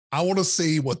I want to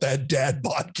see what that dad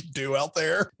bod can do out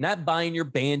there. Not buying your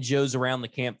banjos around the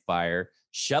campfire.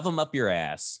 Shove them up your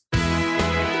ass.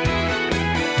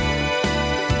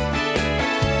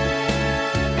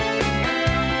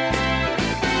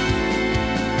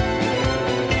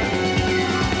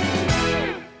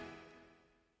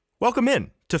 Welcome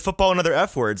in to Football and Other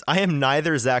F Words. I am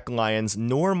neither Zach Lyons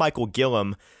nor Michael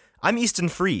Gillum. I'm Easton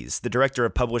Freeze, the director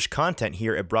of published content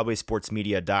here at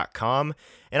BroadwaySportsMedia.com,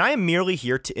 and I am merely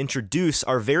here to introduce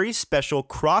our very special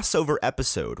crossover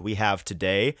episode we have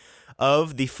today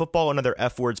of the Football and Other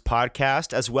F Words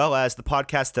podcast, as well as the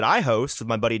podcast that I host with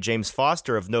my buddy James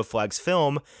Foster of No Flags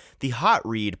Film, the Hot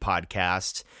Read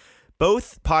podcast.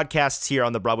 Both podcasts here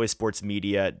on the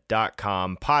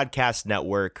BroadwaySportsMedia.com podcast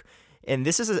network. And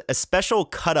this is a special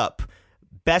cut-up,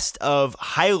 best of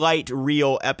highlight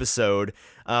reel episode,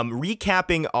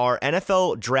 recapping our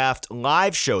NFL Draft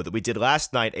live show that we did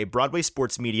last night, a Broadway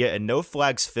Sports Media and No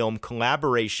Flags Film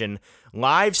collaboration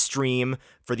live stream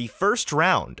for the first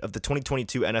round of the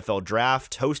 2022 NFL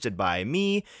Draft, hosted by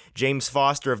me, James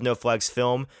Foster of No Flags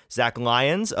Film, Zach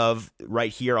Lyons of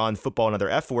right here on Football and Other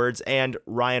F Words, and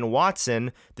Ryan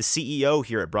Watson, the CEO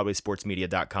here at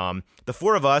BroadwaySportsMedia.com. The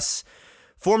four of us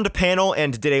formed a panel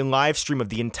and did a live stream of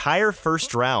the entire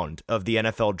first round of the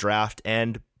NFL Draft,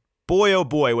 and boy, oh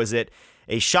boy, was it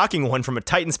a shocking one from a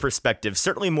Titans perspective,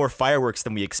 certainly more fireworks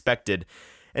than we expected.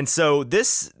 And so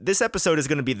this episode is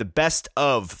going to be the best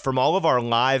of from all of our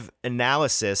live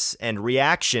analysis and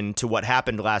reaction to what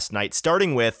happened last night,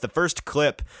 starting with the first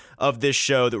clip of this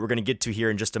show that we're going to get to here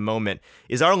in just a moment,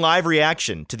 is our live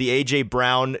reaction to the A.J.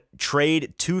 Brown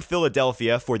trade to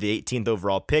Philadelphia for the 18th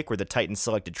overall pick, where the Titans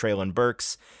selected Treylon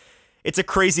Burks. It's a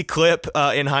crazy clip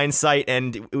in hindsight,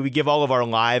 and we give all of our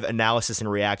live analysis and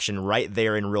reaction right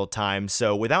there in real time.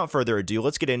 So without further ado,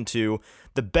 let's get into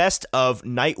the best of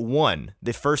night one,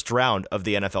 the first round of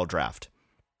the NFL Draft.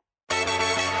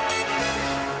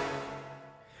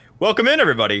 Welcome in,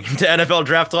 everybody, to NFL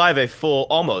Draft Live, a full,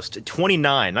 almost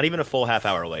 29, not even a full half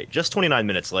hour late, just 29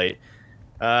 minutes late.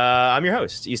 I'm your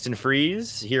host, Easton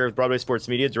Freeze, here at Broadway Sports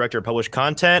Media, director of published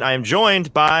content. I am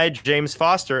joined by James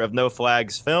Foster of No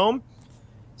Flags Film,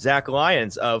 Zach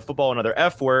Lyons of Football and Other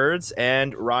F Words,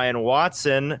 and Ryan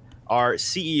Watson, our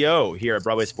CEO here at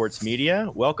Broadway Sports Media.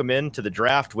 Welcome in to the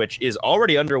draft, which is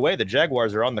already underway. The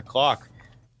Jaguars are on the clock.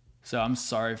 So I'm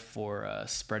sorry for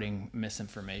spreading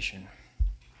misinformation.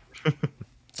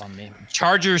 It's on me.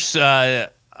 Chargers, I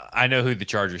know who the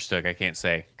Chargers took. I can't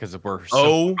say because we're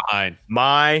so behind.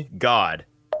 My God.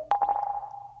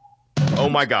 Oh,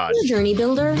 my God. Journey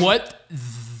builder. What?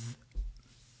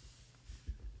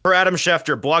 For Adam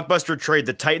Schefter, blockbuster trade.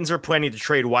 The Titans are planning to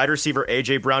trade wide receiver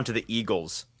A.J. Brown to the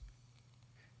Eagles.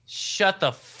 Shut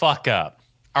the fuck up.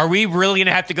 Are we really going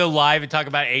to have to go live and talk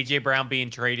about A.J. Brown being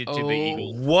traded to the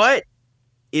Eagles? What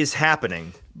is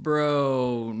happening?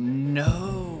 Bro,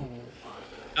 no.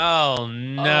 Oh,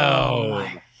 no. Oh,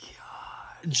 my God.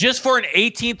 Just for an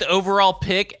 18th overall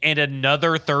pick and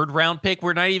another third round pick?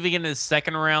 We're not even getting a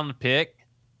second round pick?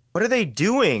 What are they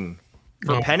doing?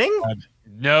 For penning? God.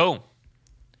 No.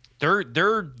 They're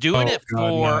doing it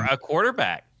for a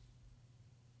quarterback.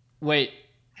 Wait.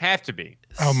 Have to be.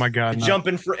 Oh my God! To jump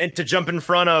in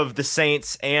front of the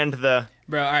Saints and the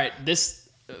Bro, all right.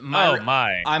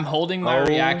 I'm holding my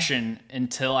reaction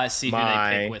until I see who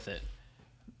they pick with it.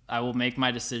 I will make my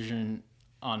decision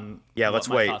on. Yeah, let's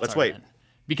wait. Let's wait. Then.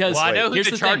 Because I know who here's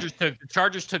the Chargers took. The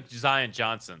Chargers took Zion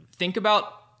Johnson. Think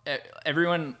about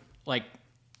everyone.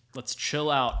 Let's chill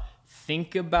out.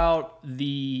 Think about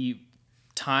the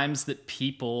times that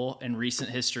people in recent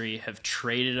history have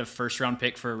traded a first round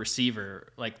pick for a receiver.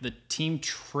 Like, the team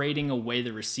trading away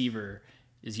the receiver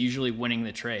is usually winning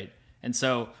the trade. And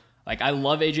so, I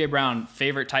love A.J. Brown,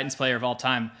 favorite Titans player of all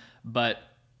time, but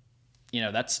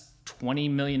that's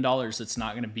 $20 million that's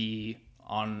not going to be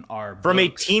on our From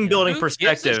books. a team building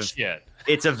perspective,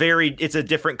 it's a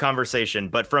different conversation.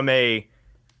 But from a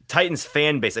Titans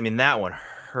fan base, I mean, that one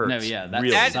hurts. No, yeah,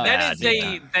 really that is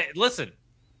bad. listen,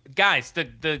 guys,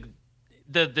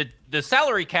 the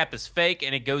salary cap is fake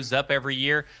and it goes up every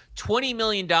year. $20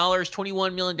 million,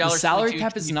 $21 million. The salary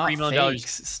cap is not fake.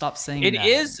 Stop saying it. That. It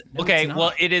is No, okay. it's Well,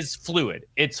 not. it is fluid.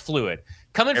 It's fluid.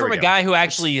 Coming There from we a go. guy who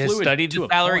actually has fluid studied to the a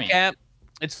salary point. cap,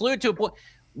 it's fluid to a point.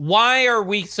 Why are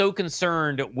we so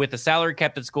concerned with a salary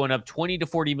cap that's going up $20 to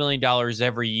 $40 million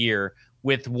every year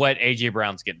with what A.J.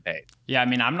 Brown's getting paid? Yeah, I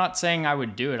mean, I'm not saying I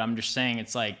would do it. I'm just saying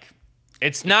it's like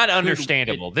It's not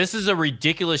understandable. This is a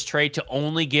ridiculous trade to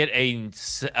only get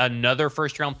another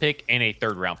first-round pick and a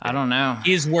third-round pick. I don't know.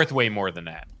 He's worth way more than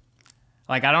that.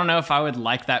 Like, I don't know if I would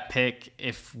like that pick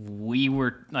if we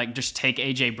were, like, just take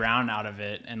A.J. Brown out of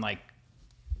it and, like,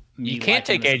 me You can't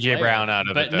like him take as a AJ player. Brown out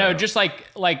of but it, no, though. just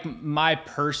like my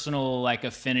personal like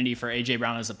affinity for AJ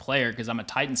Brown as a player because I'm a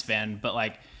Titans fan. But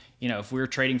like, you know, if we were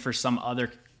trading for some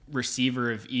other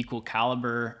receiver of equal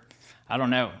caliber, I don't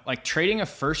know. Like trading a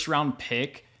first round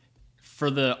pick for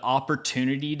the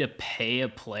opportunity to pay a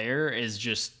player is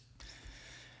just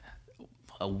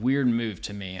a weird move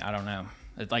to me. I don't know.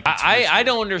 Like I risky.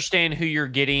 don't understand who you're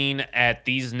getting at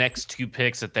these next 2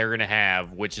 picks that they're going to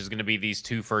have, which is going to be these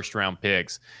 2 first-round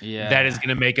picks. Yeah. That is going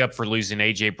to make up for losing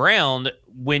AJ Brown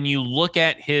when you look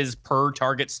at his per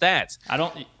target stats.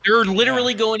 They're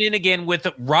literally going in again with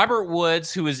Robert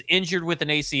Woods, who is injured with an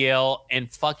ACL,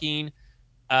 and fucking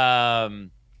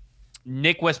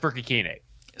Nick Westbrook-Ikine.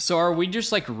 So are we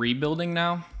just like rebuilding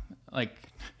now? Like,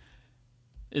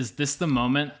 is this the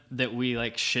moment that we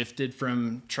like shifted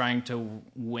from trying to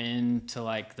win to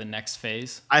like the next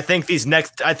phase? I think the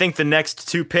next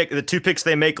the 2 picks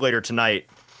they make later tonight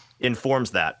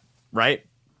informs that, right?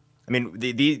 I mean,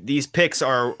 these picks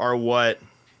are what.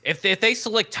 If they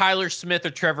select Tyler Smith or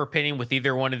Trevor Penning with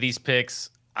either one of these picks,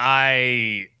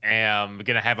 I am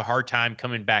going to have a hard time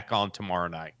coming back on tomorrow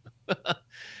night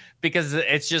because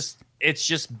it's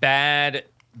just bad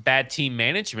team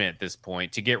management at this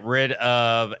point to get rid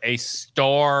of a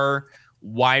star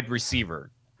wide receiver.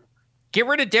 Get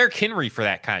rid of Derrick Henry for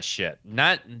that kind of shit,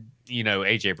 not,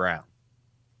 AJ Brown.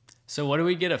 So what do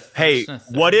we get? Hey,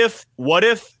 what if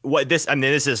this? I mean,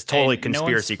 this is totally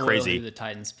conspiracy no one spoil crazy. who the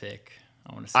Titans pick.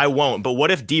 I won't. But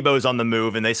what if Debo's on the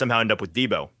move and they somehow end up with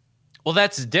Debo? Well,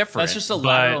 that's different. That's just a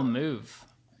lateral move.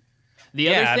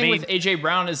 The other thing with AJ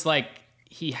Brown is like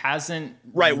he hasn't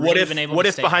really been able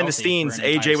to stay behind the healthy scenes for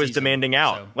an entire AJ was season, demanding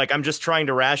out? so. Like, I'm just trying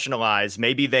to rationalize.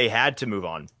 Maybe they had to move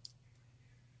on.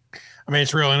 I mean,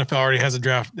 it's real. NFL already has it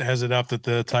up that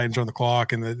the Titans are on the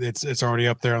clock, and that it's already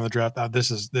up there on the draft.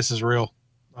 This is real.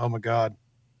 Oh my God.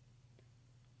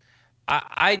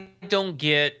 I don't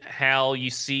get how you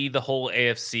see the whole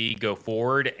AFC go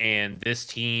forward and this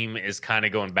team is kind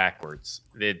of going backwards.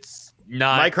 It's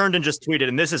not. Mike Herndon just tweeted,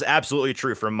 and this is absolutely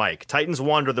true from Mike. Titans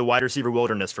wander the wide receiver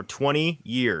wilderness for 20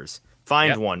 years.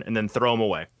 Find one and then throw them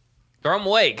away. Throw them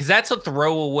away because that's a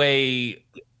throwaway.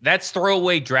 That's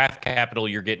throwaway draft capital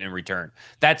you're getting in return.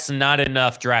 That's not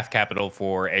enough draft capital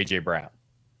for AJ Brown.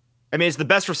 I mean, it's the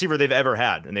best receiver they've ever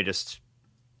had, and they just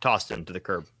tossed him to the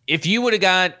curb. If you would have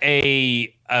got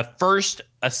a first,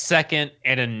 a second,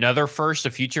 and another first,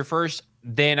 a future first,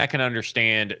 then I can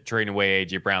understand trading away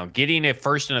AJ Brown. Getting a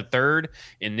first and a third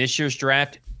in this year's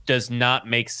draft does not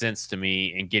make sense to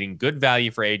me, and getting good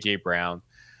value for AJ Brown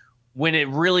when it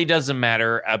really doesn't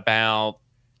matter about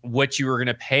what you were going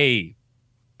to pay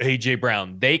AJ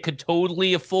Brown. They could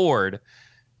totally afford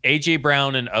AJ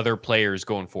Brown and other players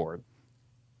going forward.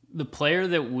 The player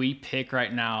that we pick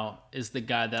right now is the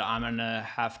guy that I'm going to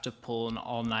have to pull an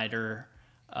all-nighter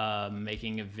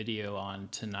making a video on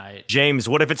tonight. James,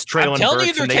 what if it's Treylon Burks? I'm telling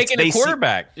you, they're taking a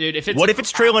quarterback. Dude, if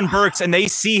it's Treylon Burks and they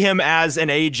see him as an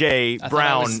AJ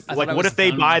Brown? What if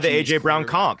they buy the AJ Brown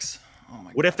comp?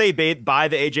 What if they buy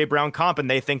the AJ Brown comp and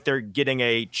they think they're getting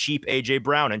a cheap AJ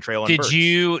Brown and Treylon Burks?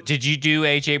 Did you do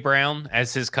AJ Brown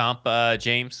as his comp,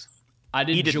 James? I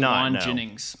did. He did Jawan not, no.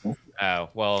 Jennings. Oh,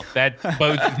 well, that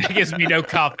gives me no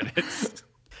confidence.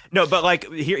 No, but like,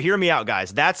 hear me out,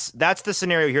 guys. That's the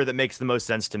scenario here that makes the most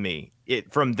sense to me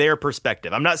from their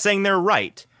perspective. I'm not saying they're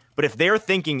right, but if their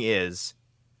thinking is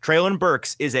Treylon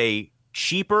Burks is a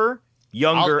cheaper,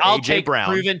 younger I'll AJ take Brown,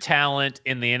 proven talent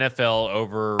in the NFL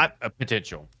over a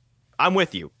potential. I'm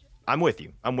with you.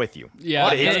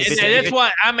 Yeah, that's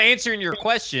why I'm answering your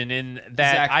question. In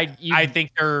that, Zach, I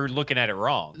think they're looking at it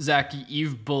wrong. Zach,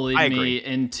 you've bullied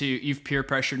you've peer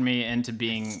pressured me into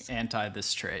being anti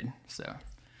this trade. So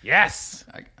yes,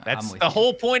 that's the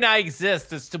whole point. I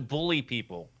exist is to bully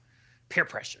people. Peer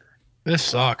pressure. This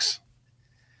sucks.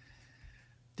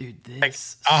 Dude,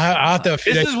 this I'll have to.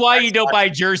 This is why you don't buy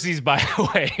jerseys, by the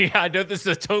way. I know this is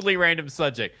a totally random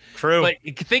subject. True. But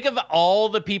think of all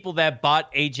the people that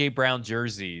bought AJ Brown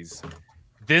jerseys.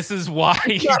 This is why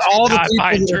you got all the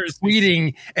buy people that are jerseys.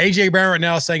 tweeting AJ Brown right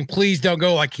now saying, please don't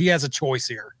go. Like he has a choice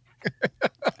here.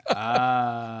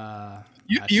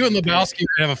 You and Lebowski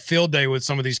are going to have a field day with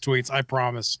some of these tweets. I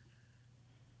promise.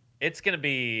 It's going to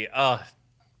be,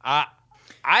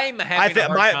 I'm having a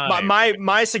hard time.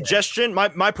 My suggestion,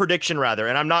 my prediction rather,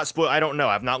 and I'm not I don't know.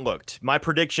 I've not looked. My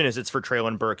prediction is it's for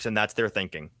Treylon Burks, and that's their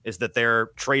thinking is that they're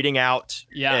trading out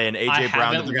an AJ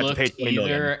Brown that they're going to pay $20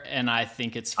 million. And I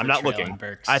think it's. For I'm not Treylon looking.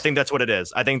 Burks. I think that's what it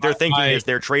is. I think their thinking is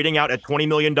they're trading out a $20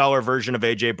 million version of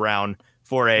AJ Brown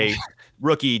for a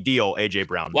rookie deal AJ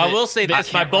Brown. Well, I will say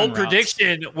this: my bold run routes.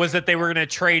 prediction was that they were going to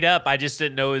trade up. I just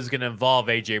didn't know it was going to involve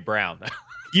AJ Brown.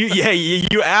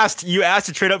 You asked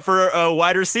to trade up for a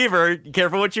wide receiver.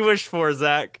 Careful what you wish for,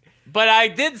 Zach. But I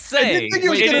did say think it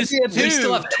was gonna be We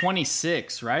still have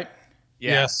 26, right?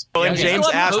 Yes. Well, and Yeah, James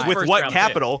still have asked no with first what round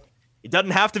capital. It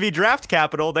doesn't have to be draft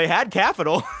capital. They had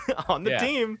capital on the Yeah.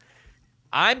 team.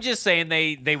 I'm just saying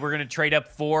they were going to trade up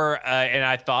for, and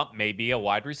I thought maybe a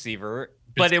wide receiver,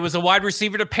 but it was a wide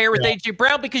receiver to pair with AJ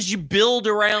Brown because you build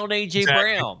around AJ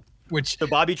Exactly. Brown. Which So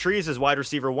Bobby Trees is wide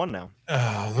receiver 1 now.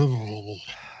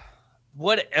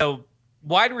 What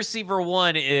wide receiver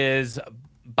 1 is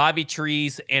Bobby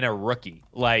Trees and a rookie,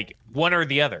 like one or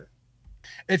the other.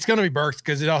 it's going to be Burks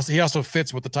because he also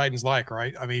fits what the Titans like,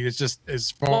 right? I mean, it's just as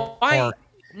far. Why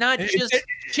not It- just it-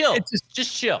 chill? it's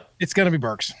Just chill. It's going to be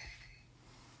Burks.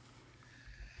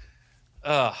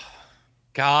 Oh,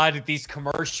 God, these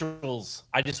commercials.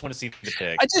 I just want to see the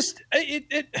pick.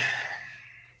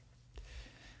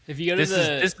 If you go to This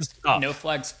is tough. No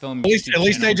Flags Film, At least channel,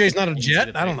 AJ's not a you can see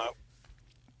Jet. the I don't pick. know.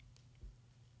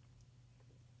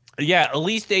 Yeah, at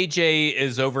least AJ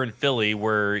is over in Philly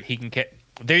where he can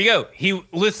there you go. He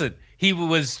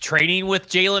was training with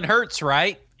Jalen Hurts,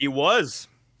 right? He was.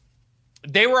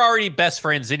 They were already best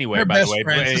friends anyway, They're by the best way,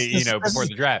 friends. before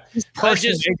the draft.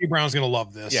 Personally, just- AJ Brown's going to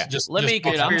love this. Yeah, Just let me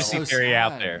just- Dude, I'm conspiracy so theory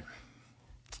out sad. there.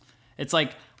 It's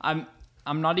like I'm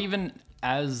not even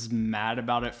as mad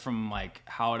about it from like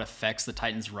how it affects the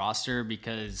Titans roster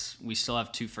because we still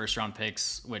have 2 first-round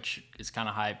picks, which is kind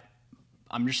of hype.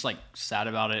 I'm just like sad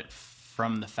about it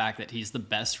from the fact that he's the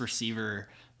best receiver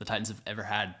the Titans have ever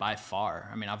had by far.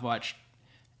 I mean, I've watched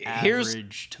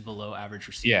average to below average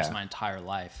receivers Yeah. my entire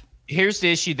life. Here's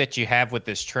the issue that you have with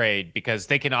this trade because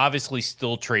they can obviously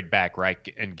still trade back, right,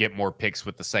 and get more picks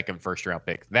with the second first-round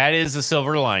pick. That is a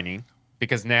silver lining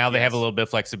because now they have a little bit of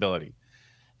flexibility.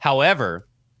 However,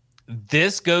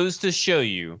 this goes to show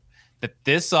you that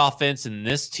this offense and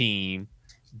this team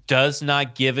does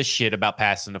not give a shit about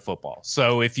passing the football.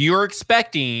 So if you're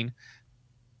expecting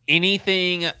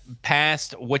anything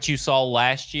past what you saw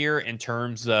last year in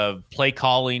terms of play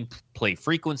calling, play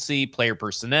frequency, player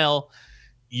personnel,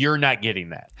 you're not getting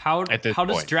that. How at this does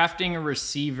point. drafting a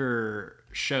receiver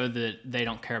show that they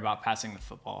don't care about passing the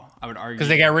football? I would argue Because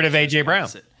they got rid of A.J. Brown.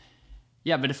 opposite.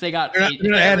 Yeah, but if they got They're not-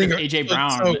 they're not adding a- AJ so-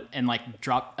 Brown so- and like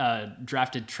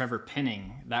drafted Trevor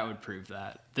Penning, that would prove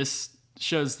that. This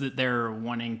shows that they're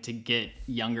wanting to get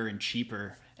younger and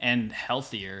cheaper and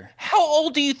healthier. How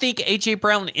old do you think A.J.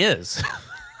 Brown is?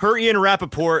 Per Ian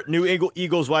Rappaport, new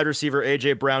Eagles wide receiver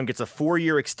A.J. Brown gets a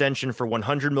 4-year extension for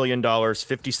 $100 million,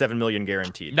 $57 million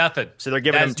guaranteed. Nothing. So they're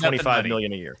giving him That's nothing $25 money.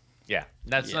 million a year. Yeah,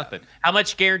 that's Yeah. nothing. How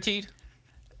much guaranteed?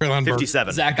 Carolina Burks.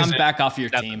 57. Zach, I'm back off your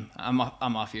Nothing. team. I'm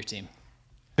off your team.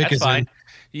 Pick That's is in. fine.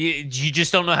 You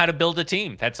just don't know how to build a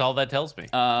team. That's all that tells me.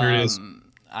 There it is.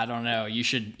 I don't know. You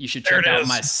should There check it out is.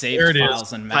 my There saved it is.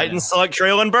 files and Madden. Titans select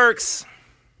Traylon Burks.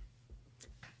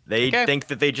 They Okay. think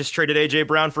that they just traded A.J.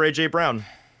 Brown for A.J. Brown.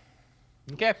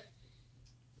 Okay.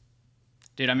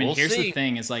 Dude, I mean, We'll here's see. the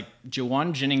thing: is like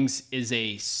Jawan Jennings is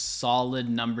a solid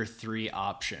number 3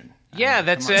 option. Yeah,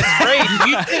 that's great.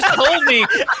 You just told me.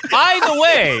 By the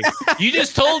way, you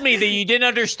just told me that you didn't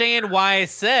understand why I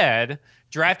said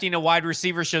drafting a wide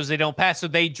receiver shows they don't pass. So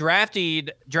they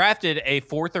drafted a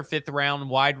 4th or 5th round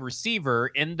wide receiver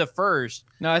in the first.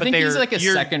 No, I but think he's they're- like a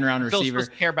you're second round still receiver.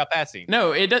 supposed to care about passing.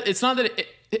 No, it's not that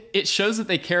it shows that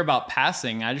they care about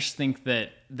passing. I just think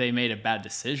that they made a bad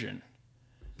decision.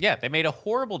 Yeah, they made a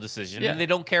horrible decision, Yeah. and they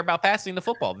don't care about passing the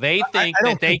football. They think I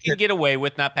don't that they think can that- get away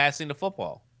with not passing the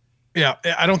football. Yeah,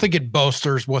 I don't think it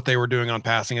bolsters what they were doing on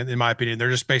passing. In my opinion, they're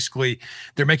just basically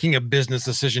they're making a business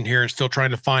decision here and still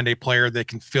trying to find a player that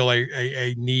can fill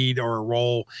a need or a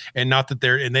role, and not that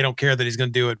they don't care that he's going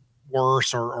to do it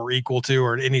worse or equal to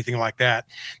or anything like that.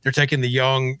 They're taking the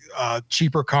young,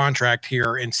 cheaper contract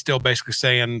here and still basically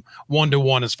saying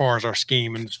 1-to-1 as far as our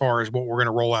scheme and as far as what we're going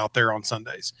to roll out there on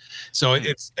Sundays. So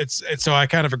it's so I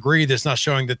kind of agree that's not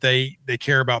showing that they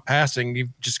care about passing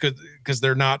just because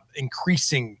they're not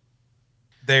increasing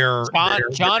their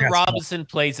John passing. Robinson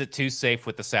plays it too safe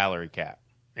with the salary cap.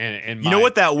 And You know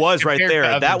what that was right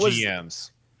there? That was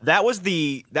GMs. that was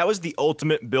the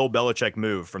ultimate Bill Belichick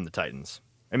move from the Titans.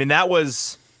 I mean, that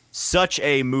was such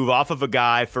a move off of a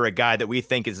guy for a guy that we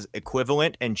think is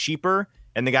equivalent and cheaper,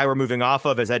 and the guy we're moving off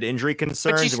of has had injury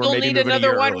concerns. But you and still we're maybe need moving a another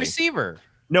year wide early. receiver.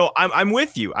 No, I'm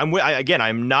with you.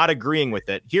 I'm not agreeing with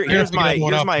it. They're Here's gonna pick my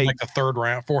one here's up my in like the 3rd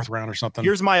round, 4th round or something.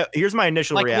 here's my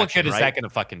initial Like, reaction. what good is right? that going to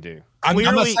fucking do? I'm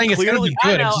not clearly- saying it's going to clearly- be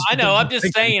good. I know. I'm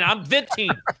just saying. I'm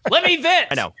venting. Let me vent.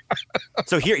 I know.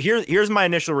 So here's my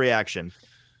initial reaction.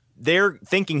 They're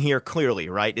thinking here clearly,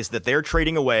 right, is that they're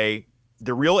trading away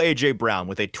the real AJ Brown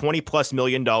with a $20+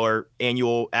 million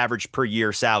annual average per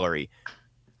year salary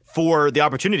for the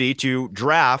opportunity to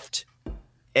draft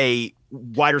a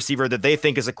wide receiver that they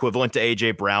think is equivalent to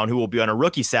A.J. Brown, who will be on a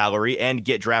rookie salary and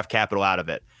get draft capital out of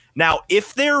it. Now,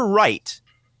 if they're right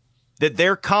that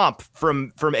their comp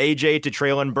from A.J. to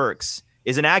Treylon Burks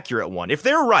is an accurate one, if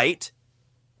they're right,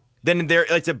 then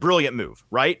it's a brilliant move,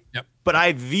 right? Yep. But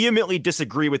I vehemently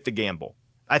disagree with the gamble.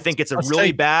 I think it's I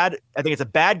think it's a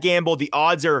bad gamble. The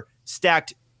odds are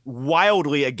stacked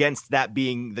wildly against that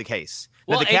being the case.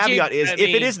 Now, the caveat is, if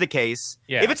it is the case,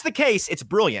 if it's the case, it's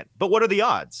brilliant. But what are the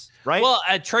odds, right? Well,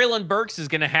 Treylon Burks is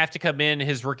going to have to come in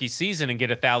his rookie season and get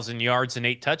 1,000 yards and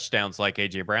 8 touchdowns like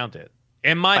A.J. Brown did.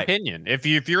 In my opinion, if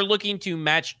you're looking to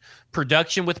match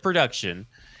production with production,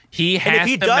 he has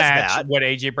to match what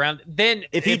A.J. Brown. Then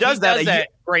if he does that,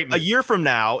 great move. A year from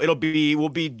now, will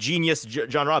be genius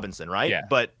John Robinson, right? Yeah.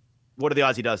 But what are the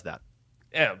odds he does that?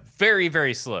 Yeah, very,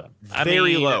 very slim.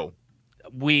 Very low.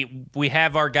 We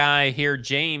have our guy here,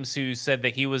 James, who said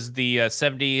that he was the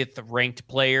 70th ranked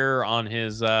player on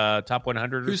his top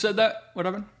 100. Who said that? What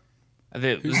happened?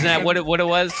 Isn't that what it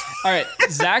was? All right,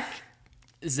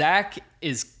 Zach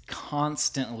is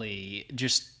constantly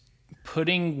just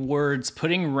putting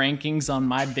rankings on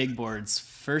my big boards.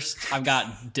 First, I've got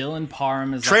Dylan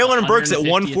Parham as Treylon Burks at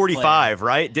 145, player.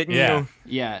 Right? Didn't you?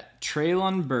 Yeah,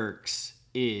 Treylon Burks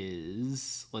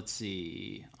is, let's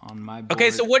see, on my board.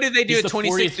 Okay, so what did they do at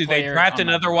 26? Do they draft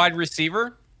another wide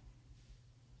receiver?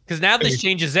 Because now this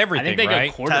changes everything, I think they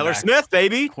right? go Tyler Smith,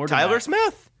 baby. Tyler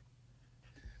Smith.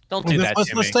 Don't do that to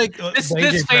me. Let's take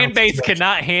this fan base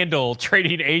cannot handle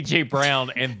trading A.J. Brown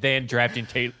and then drafting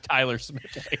Tyler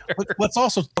Smith later. Let's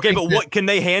also okay, but what can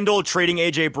they handle trading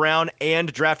A.J. Brown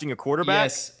and drafting a quarterback?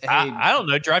 Yes, hey, I don't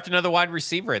know. Draft another wide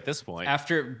receiver at this point.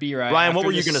 After Ryan, what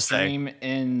were you going to say? Stream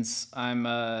ends. I'm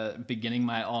beginning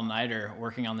my all-nighter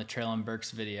working on the Treylon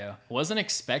Burks video. Wasn't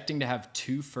expecting to have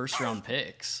 2 first-round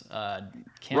picks.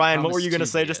 Ryan, what were you going to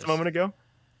say just a moment ago?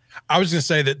 I was going to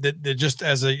say that just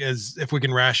as if we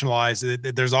can rationalize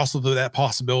that there's also that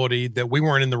possibility that we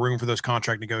weren't in the room for those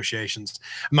contract negotiations.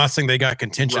 I'm not saying they got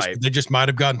contentious, but they just might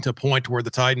have gotten to a point where the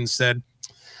Titans said,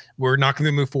 we're not going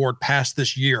to move forward past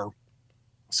this year.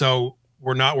 So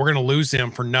we're going to lose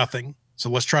him for nothing. So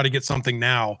let's try to get something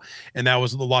now. And that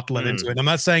was a lot to let into it. I'm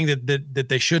not saying that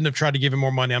they shouldn't have tried to give him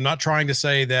more money. I'm not trying to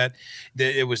say that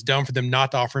it was dumb for them not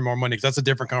to offer him more money, because that's a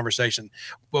different conversation.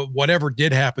 But whatever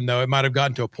did happen, though, it might have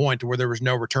gotten to a point where there was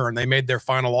no return. They made their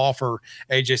final offer.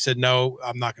 AJ said, no,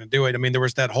 I'm not going to do it. I mean, there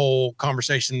was that whole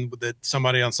conversation that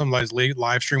somebody on somebody's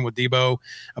live stream with Debo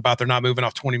about they're not moving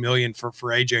off $20 million for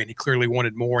AJ, and he clearly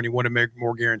wanted more, and he wanted to make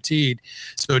more guaranteed.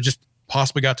 So it just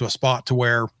possibly got to a spot to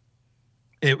where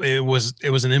it was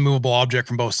an immovable object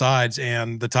from both sides,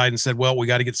 and the Titans said, well, we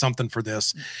got to get something for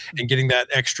this, and getting that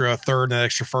extra third and that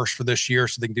extra first for this year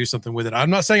so they can do something with it. I'm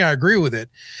not saying I agree with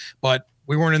it, but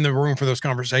we weren't in the room for those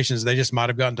conversations. They just might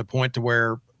have gotten to a point to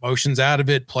where motion's out of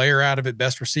it, player out of it,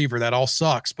 best receiver, that all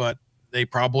sucks, but they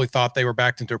probably thought they were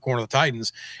backed into a corner of the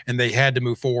Titans, and they had to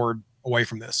move forward away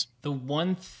from this. The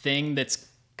one thing that's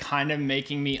kind of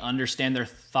making me understand their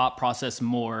thought process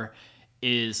more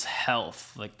is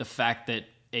health. Like the fact that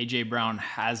A.J. Brown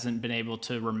hasn't been able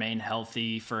to remain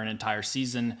healthy for an entire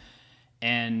season.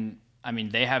 And I mean,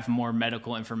 they have more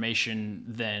medical information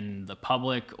than the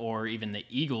public or even the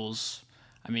Eagles.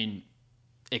 I mean,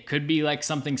 it could be like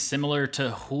something similar to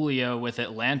Julio with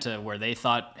Atlanta, where they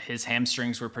thought his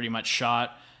hamstrings were pretty much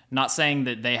shot. Not saying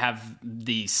that they have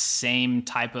the same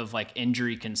type of like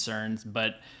injury concerns,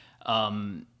 but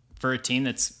for a team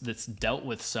that's dealt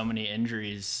with so many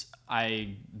injuries,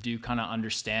 I do kind of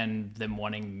understand them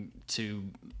wanting to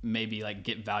maybe like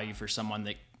get value for someone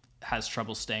that has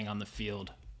trouble staying on the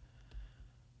field.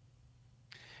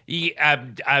 Yeah,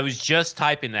 I was just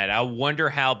typing that. I wonder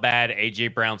how bad A.J.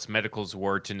 Brown's medicals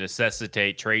were to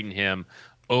necessitate trading him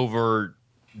over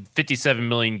 $57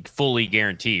 million fully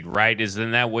guaranteed, right?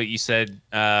 Isn't that what you said,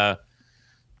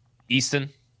 Easton?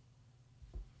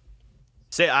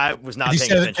 Say I was not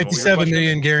paying attention. 57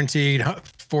 million guaranteed,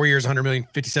 4 years, 100 million,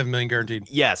 57 million guaranteed.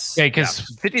 Yes. Okay, because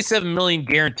 57 million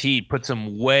guaranteed puts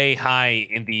him way high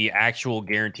in the actual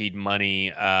guaranteed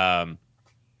money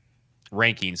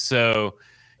rankings. So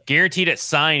guaranteed at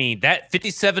signing, that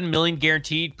 57 million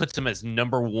guaranteed puts him as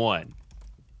number 1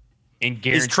 in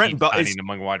guaranteed signing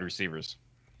among wide receivers.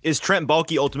 Is Trent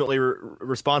Baalke ultimately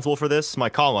responsible for this? My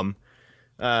column.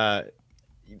 But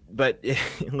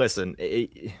listen,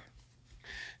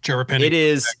 Trevor Penning. It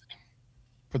is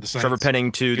for the Saints. Trevor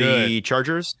Penning to the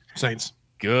Chargers? Saints.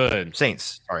 Good.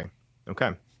 Saints. Sorry.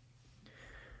 Okay.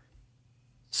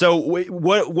 So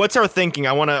what's our thinking?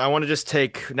 I want to just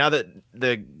take, now that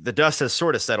the dust has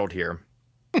sort of settled here,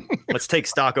 let's take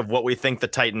stock of what we think the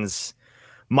Titans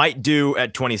might do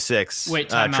at 26. Wait,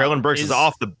 time Traylon out. Burks is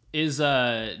off the. Is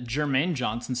Jermaine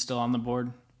Johnson still on the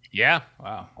board? Yeah.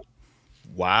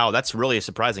 Wow, that's really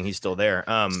surprising. He's still there.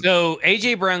 So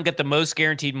AJ Brown got the most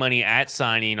guaranteed money at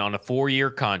signing on a 4-year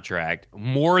contract,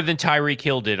 more than Tyreek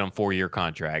Hill did on 4-year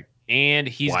contract, and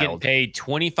he's getting paid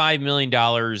 $25 million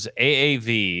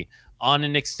AAV on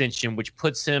an extension, which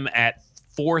puts him at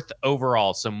 4th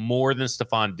overall, so more than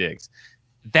Stephon Diggs.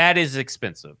 That is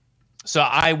expensive. So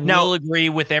I will agree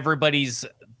with everybody's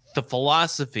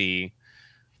philosophy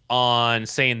on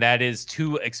saying that is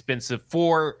too expensive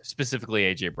for specifically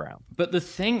AJ Brown. But the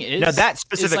thing is, now that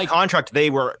specific contract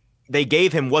they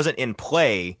gave him wasn't in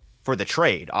play for the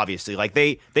trade. Obviously, like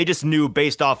they just knew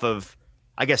based off of,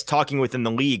 I guess, talking within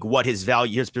the league what his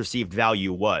perceived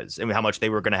value was and how much they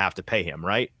were going to have to pay him,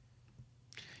 right?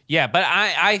 Yeah, but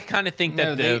I kind of think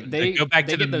that they go back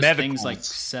to the those medicals. things like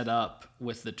set up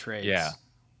with the trades.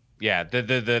 Yeah.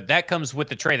 The that comes with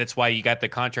the trade. That's why you got the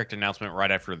contract announcement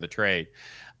right after the trade.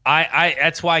 I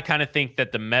that's why I kind of think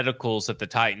that the medicals that the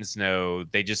Titans know,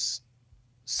 they just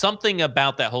something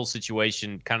about that whole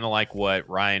situation, kind of like what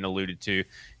Ryan alluded to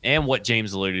and what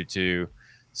James alluded to,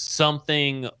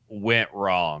 something went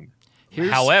wrong.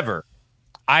 However,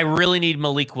 I really need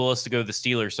Malik Willis to go to the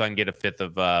Steelers so I can get a 5th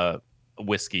of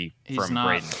whiskey from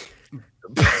Braden.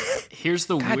 Here's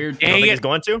the weird thing. You don't think he's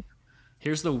going to?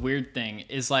 Here's the weird thing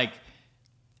is like,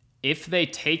 if they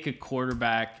take a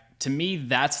quarterback, to me,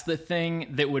 that's the thing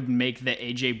that would make the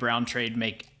AJ Brown trade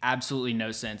make absolutely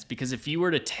no sense. Because if you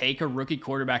were to take a rookie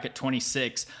quarterback at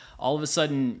 26, all of a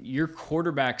sudden your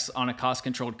quarterback's on a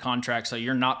cost-controlled contract, so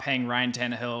you're not paying Ryan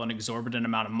Tannehill an exorbitant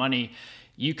amount of money.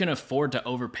 You can afford to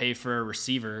overpay for a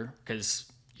receiver because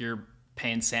you're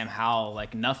paying Sam Howell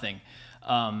like nothing.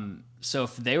 So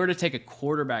if they were to take a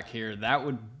quarterback here, that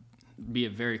would be a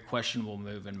very questionable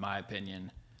move in my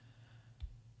opinion.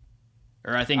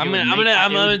 Or I think I'm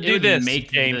gonna do this.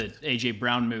 Make James. The AJ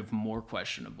Brown move more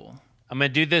questionable. I'm gonna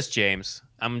do this, James.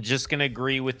 I'm just gonna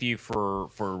agree with you for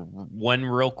one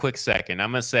real quick second.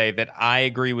 I'm gonna say that I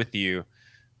agree with you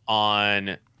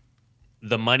on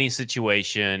the money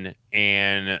situation,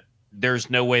 and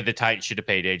there's no way the Titans should have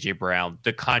paid AJ Brown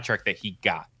the contract that he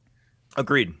got.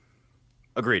 Agreed.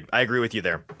 I agree with you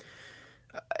there.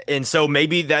 And so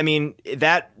maybe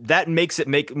that makes it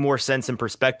make more sense in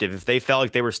perspective. If they felt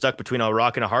like they were stuck between a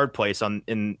rock and a hard place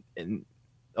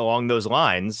along those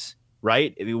lines,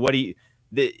 right? I mean,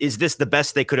 is this the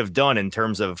best they could have done in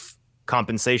terms of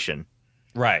compensation?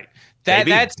 Right.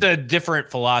 That's a different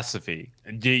philosophy.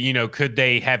 Could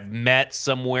they have met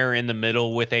somewhere in the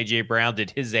middle with AJ Brown?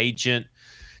 Did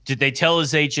they tell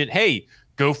his agent, hey,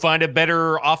 go find a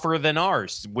better offer than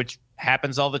ours, which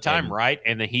happens all the time, right?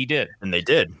 And he did. And they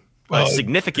did. Well,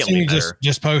 significantly better.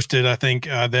 Just posted, I think,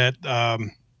 that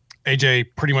AJ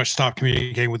pretty much stopped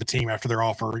communicating with the team after their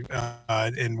offer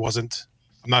and wasn't.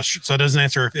 I'm not sure. So it doesn't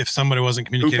answer if somebody wasn't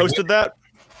communicating. Who posted that?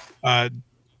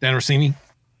 Dan Rossini.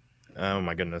 Oh,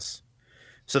 my goodness.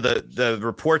 So the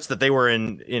reports that they were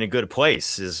in a good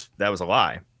place that was a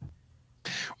lie.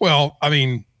 Well, I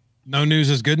mean, no news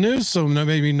is good news, so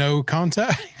maybe no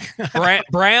contact.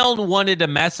 Brown wanted a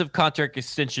massive contract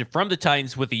extension from the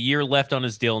Titans with a year left on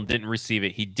his deal and didn't receive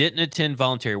it. He didn't attend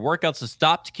voluntary workouts and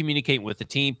stopped communicating with the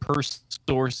team per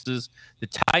sources. The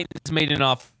Titans made an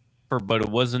offer, but it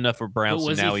wasn't enough for Brown. But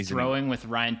was so now he's throwing with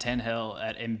Ryan Tannehill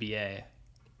at NBA?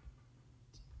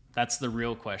 That's the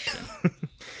real question.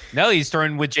 No, he's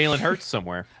throwing with Jalen Hurts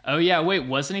somewhere. Oh, yeah. Wait,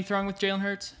 wasn't he throwing with Jalen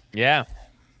Hurts? Yeah.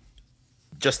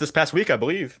 Just this past week, I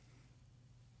believe.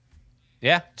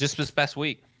 Yeah, just this past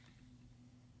week.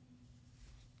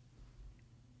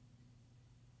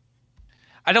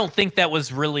 I don't think that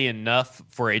was really enough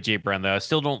for AJ Brown, though. I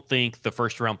still don't think the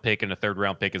 1st-round pick and a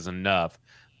 3rd-round pick is enough.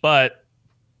 But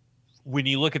when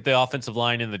you look at the offensive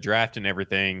line in the draft and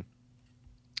everything,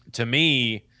 to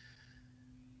me,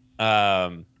 I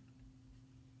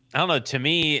don't know. To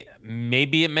me,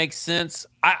 maybe it makes sense.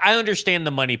 I understand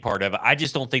the money part of it. I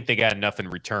just don't think they got enough in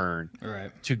return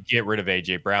to get rid of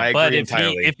AJ Brown. But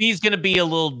if he's going to be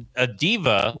a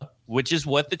diva, which is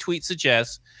what the tweet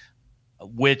suggests,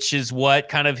 which is what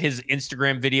kind of his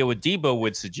Instagram video with Debo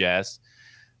would suggest,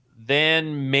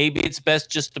 then maybe it's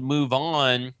best just to move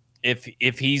on. If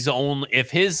his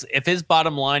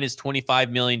bottom line is $25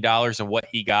 million and what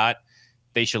he got,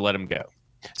 they should let him go.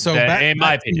 So in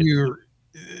my opinion.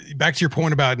 Back to your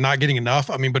point about not getting enough.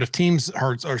 I mean, but if teams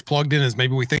are as plugged in as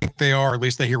maybe we think they are, at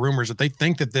least they hear rumors that they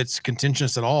think that that's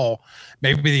contentious at all.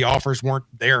 Maybe the offers weren't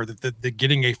there. That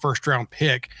getting a 1st-round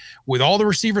pick with all the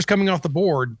receivers coming off the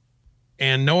board,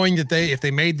 and knowing that if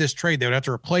they made this trade, they would have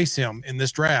to replace him in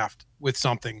this draft with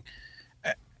something.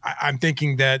 I'm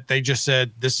thinking that they just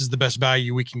said this is the best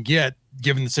value we can get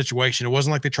given the situation. It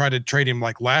wasn't like they tried to trade him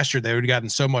like last year. They would have gotten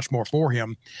so much more for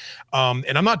him.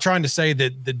 And I'm not trying to say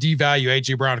that the devalue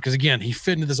AJ Brown, because again, he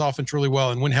fit into this offense really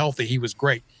well, and when healthy, he was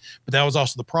great. But that was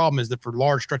also the problem, is that for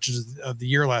large stretches of the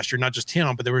year last year, not just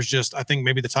him, but there was just, I think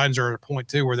maybe the Titans are at a point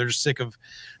too where they're just sick of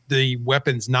the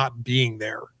weapons not being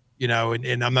there.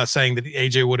 And I'm not saying that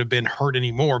AJ would have been hurt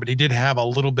anymore, but he did have a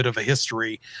little bit of a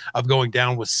history of going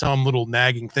down with some little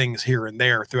nagging things here and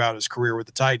there throughout his career with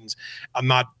the Titans.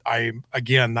 I'm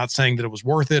again not saying that it was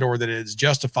worth it or that it's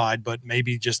justified, but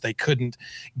maybe just they couldn't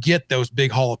get those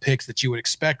big haul of picks that you would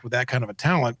expect with that kind of a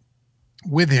talent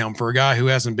with him for a guy who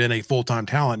hasn't been a full-time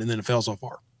talent in the NFL so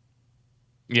far.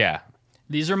 Yeah.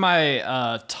 These are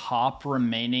my top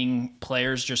remaining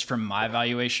players just from my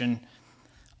evaluation.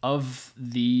 Of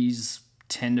these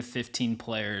 10 to 15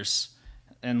 players,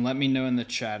 and let me know in the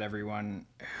chat, everyone,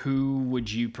 who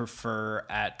would you prefer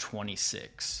at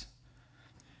 26?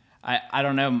 I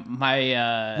don't know.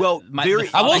 I will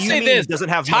say this: doesn't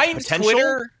have Titans much potential.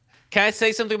 Twitter. Can I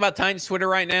say something about Titans Twitter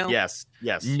right now? Yes.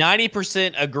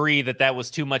 90% agree that was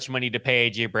too much money to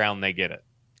pay AJ Brown. They get it.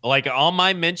 Like all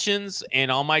my mentions and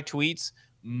all my tweets,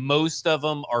 most of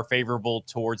them are favorable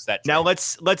towards that trade. Now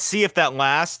let's see if that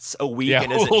lasts a week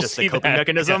and isn't we'll just a coping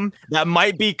mechanism. Yeah. That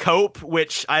might be cope,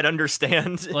 which I'd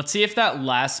understand. Let's see if that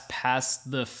lasts past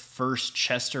the first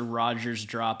Chester Rogers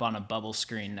drop on a bubble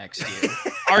screen next year.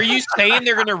 Are you saying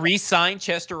they're going to re-sign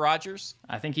Chester Rogers?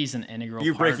 I think he's an integral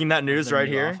You're part breaking that news of the right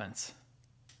new here? Offense.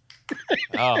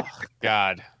 Oh,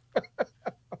 God.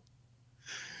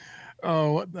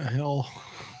 Oh, what the hell?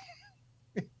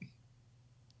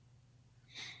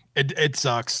 It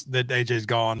sucks that AJ's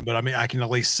gone, but I mean, I can at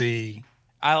least see.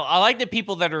 I like the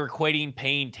people that are equating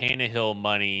paying Tannehill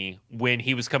money when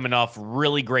he was coming off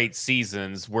really great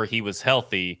seasons where he was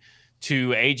healthy to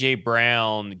AJ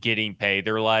Brown getting paid.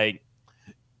 They're like,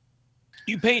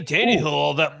 you paying Tannehill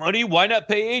all that money? Why not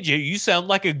pay AJ? You sound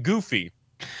like a goofy.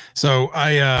 So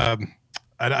I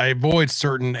avoid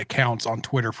certain accounts on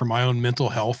Twitter for my own mental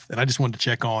health, and I just wanted to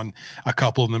check on a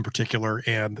couple of them in particular,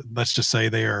 and let's just say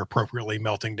they are appropriately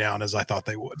melting down as I thought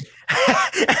they would.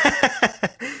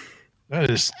 That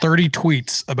is 30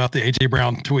 tweets about the AJ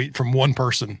Brown tweet from one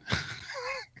person.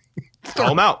 Throw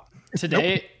them out.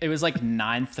 Today, It was like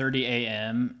 9:30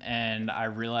 a.m., and I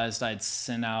realized I'd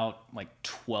sent out like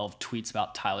 12 tweets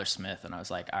about Tyler Smith, and I was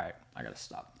like, all right, I got to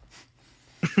stop.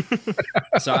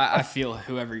 So I feel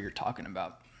whoever you're talking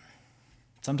about.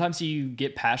 Sometimes you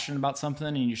get passionate about something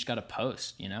and you just got to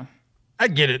post, I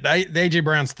get it. The AJ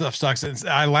Brown stuff sucks.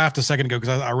 I laughed a second ago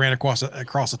because I ran across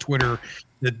a Twitter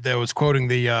that was quoting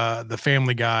the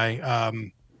Family Guy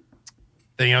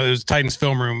thing. It was Titans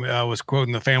Film Room was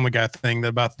quoting the Family Guy thing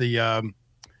about the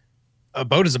a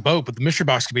boat is a boat, but the mystery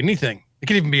box could be anything. It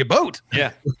could even be a boat.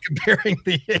 Yeah, comparing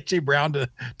the AJ Brown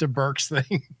to Burks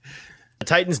thing. The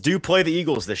Titans do play the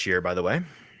Eagles this year, by the way.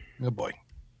 Oh, boy.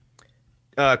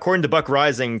 According to Buck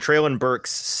Rising, Traylon Burks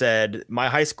said, my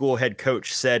high school head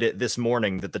coach said it this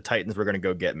morning that the Titans were going to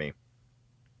go get me.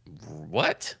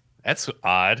 What? That's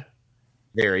odd.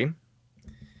 Very.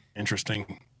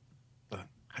 Interesting. The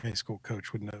high school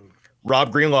coach would know.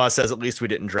 Rob Greenlaw says, at least we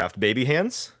didn't draft baby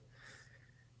hands.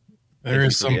 There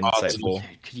is some insightful.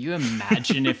 Could you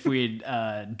imagine if we'd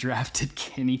drafted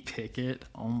Kenny Pickett?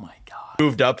 Oh, my God.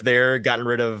 Moved up there, gotten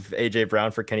rid of AJ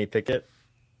Brown for Kenny Pickett.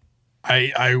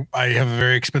 I have a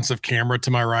very expensive camera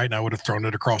to my right, and I would have thrown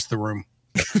it across the room.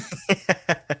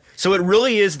 So it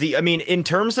really is in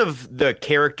terms of the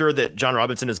character that John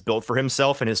Robinson has built for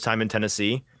himself in his time in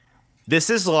Tennessee,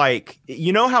 this is like,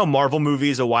 how Marvel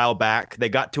movies a while back, they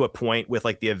got to a point with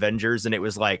like the Avengers and it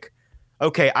was like,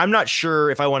 okay, I'm not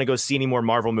sure if I want to go see any more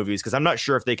Marvel movies because I'm not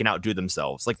sure if they can outdo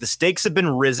themselves. Like the stakes have been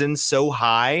risen so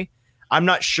high. I'm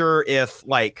not sure if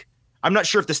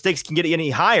the stakes can get any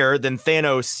higher than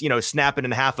Thanos, snapping in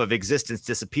half of existence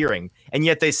disappearing. And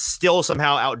yet they still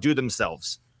somehow outdo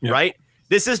themselves, right?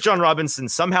 This is John Robinson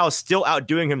somehow still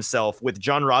outdoing himself with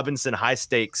John Robinson high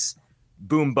stakes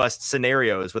boom bust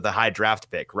scenarios with a high draft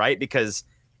pick, right? Because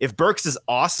if Burks is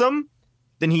awesome,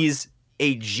 then he's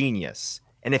a genius.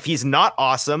 And if he's not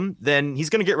awesome, then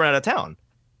he's going to get run out of town.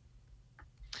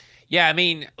 Yeah,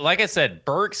 like I said,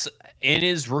 Burks in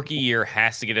his rookie year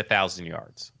has to get 1,000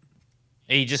 yards.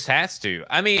 He just has to.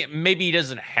 Maybe he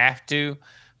doesn't have to,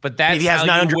 but that's how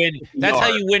you win. That's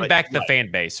how you win back the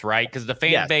fan base, right? Because the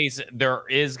fan base, there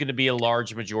is going to be a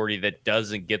large majority that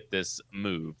doesn't get this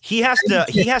move. He has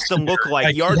to look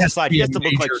like yards aside. He has to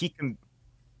look like he can.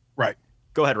 Right.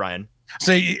 Go ahead, Ryan.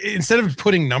 Say instead of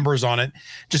putting numbers on it,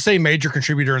 just say major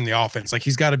contributor in the offense. Like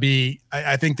he's got to be.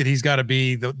 I think that he's got to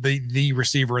be the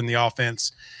receiver in the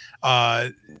offense.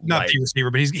 Not the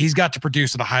receiver, but he's got to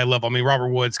produce at a high level. I mean, Robert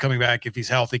Woods coming back if he's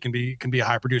healthy can be a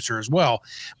high producer as well.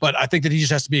 But I think that he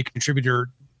just has to be a contributor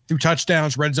through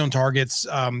touchdowns, red zone targets,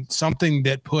 something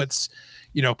that puts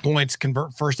points,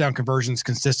 first down conversions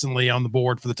consistently on the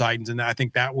board for the Titans, and I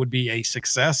think that would be a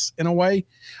success in a way.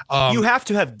 You have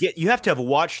to have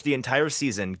watched the entire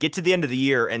season, get to the end of the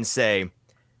year, and say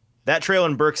that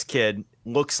Treylon Burks kid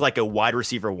looks like a wide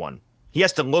receiver 1. He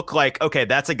has to look like, okay,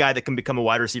 that's a guy that can become a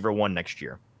wide receiver 1 next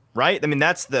year, right? I mean,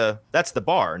 that's the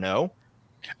bar, no?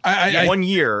 1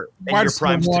 year and you're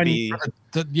primed to be.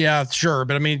 Yeah, sure.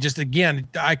 But I mean, just again,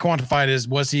 I quantify it as,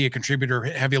 was he a contributor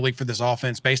heavily for this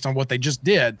offense based on what they just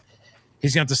did?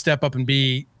 He's going to have to step up and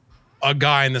be a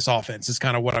guy in this offense. Is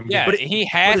kind of what I'm getting. But he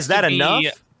has is that enough?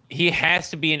 He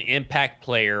has to be an impact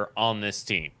player on this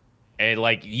team. And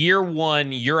like year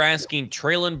one, you're asking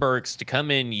Treylon Burks to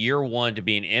come in year one to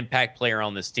be an impact player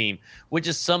on this team, which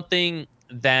is something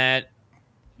that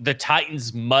the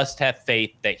Titans must have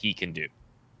faith that he can do.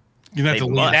 You have to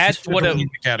lead. That's what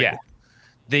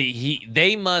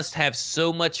they must have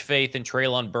so much faith in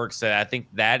Treylon Burks that I think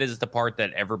that is the part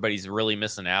that everybody's really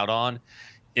missing out on,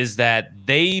 is that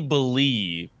they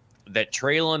believe that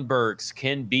Treylon Burks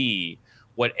can be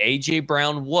what A.J.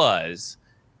 Brown was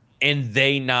and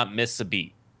they not miss a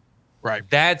beat. Right.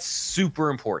 That's super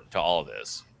important to all of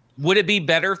this. Would it be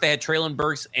better if they had Treylon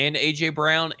Burks and A.J.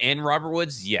 Brown and Robert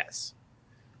Woods? Yes.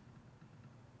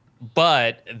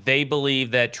 But they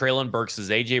believe that Treylon Burks is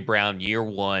A.J. Brown year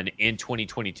one in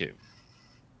 2022.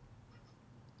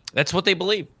 That's what they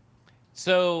believe.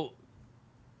 So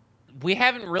we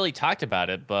haven't really talked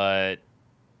about it, but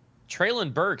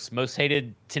Treylon Burks, most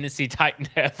hated Tennessee Titan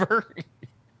ever.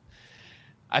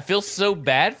 I feel so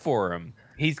bad for him.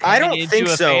 He's coming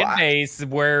into a fan base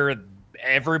where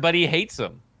everybody hates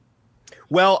him.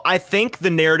 Well, I think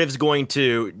the narrative's going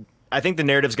to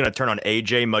turn on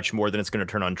AJ much more than it's going to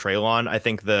turn on Treylon. I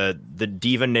think the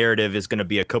diva narrative is going to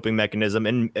be a coping mechanism,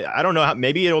 and I don't know how.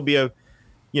 Maybe it'll be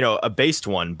a based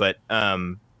one, but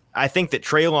I think that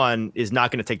Treylon is not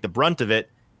going to take the brunt of it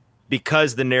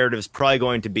because the narrative is probably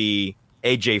going to be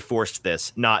AJ forced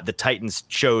this, not the Titans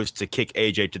chose to kick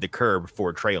AJ to the curb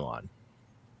for Treylon.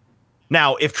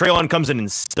 Now, if Treylon comes in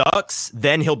and sucks,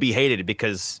 then he'll be hated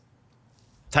because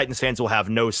Titans fans will have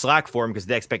no slack for him because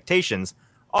the expectations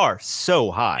are so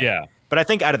high. Yeah. But I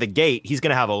think out of the gate, he's going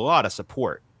to have a lot of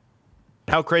support.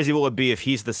 How crazy will it be if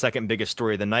he's the second biggest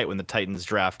story of the night when the Titans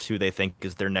draft who they think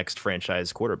is their next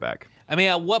franchise quarterback? I mean,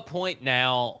 at what point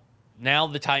now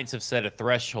the Titans have set a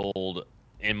threshold,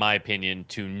 in my opinion,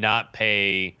 to not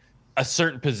pay a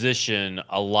certain position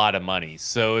a lot of money.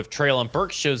 So if Treylon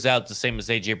Burks shows out the same as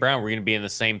A.J. Brown, we're going to be in the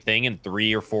same thing in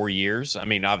 3 or 4 years. I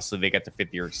mean, obviously they got the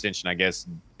 5th-year extension. I guess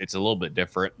it's a little bit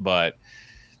different, but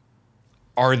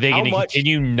are they going to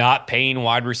continue not paying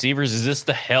wide receivers? Is this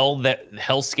the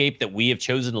hellscape that we have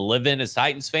chosen to live in as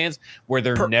Titans fans, where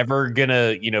they're never going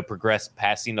to, progress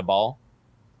passing the ball?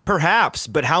 Perhaps,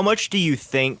 but how much do you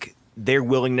think their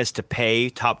willingness to pay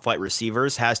top flight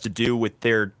receivers has to do with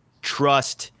their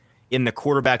trust in the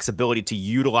quarterback's ability to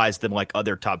utilize them like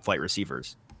other top flight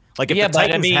receivers? Like if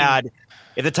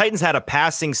the Titans had a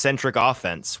passing centric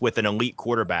offense with an elite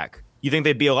quarterback, you think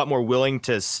they'd be a lot more willing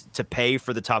to pay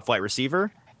for the top flight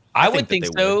receiver? I would think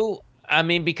so. I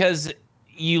mean, because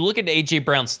you look at A.J.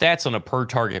 Brown's stats on a per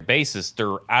target basis,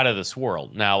 they're out of this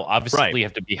world. Now, obviously you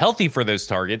have to be healthy for those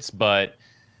targets, but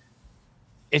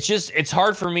it's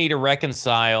hard for me to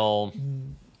reconcile.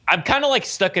 I'm kind of like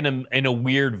stuck in a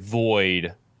weird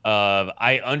void of,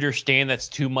 I understand that's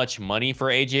too much money for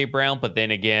A.J. Brown, but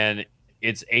then again,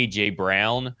 it's A.J.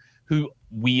 Brown, who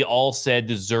we all said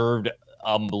deserved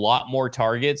a lot more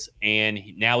targets, and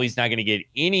now he's not going to get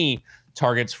any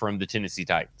targets from the Tennessee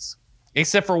Titans,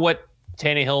 except for what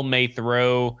Tannehill may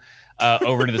throw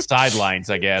over to the sidelines,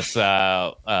 I guess,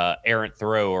 errant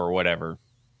throw or whatever.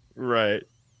 Right.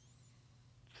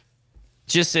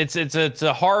 Just it's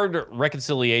a hard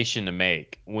reconciliation to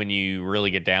make when you really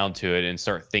get down to it and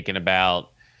start thinking about,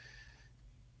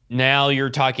 now you're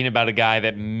talking about a guy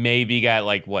that maybe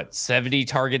got 70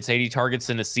 targets, 80 targets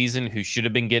in a season, who should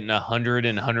have been getting 100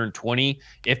 and 120.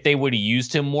 If they would have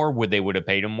used him more, would have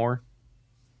paid him more?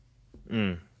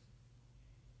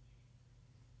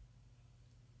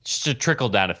 Just a trickle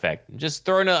down effect.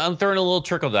 I'm throwing a little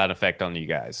trickle down effect on you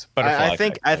guys. But I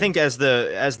think as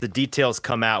the details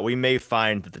come out, we may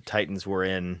find that the Titans were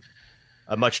in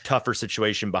a much tougher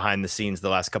situation behind the scenes the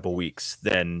last couple weeks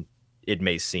than it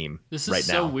may seem. This is right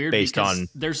so now, weird based because on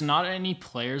there's not any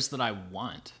players that I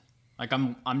want. Like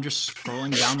I'm just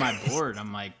scrolling down my board.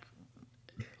 I'm like,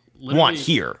 Want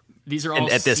here. These are And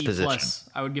all at this C+. position.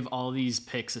 I would give all these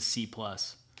picks a C+.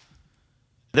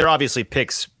 They're obviously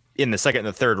picks in the second and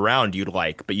the third round you'd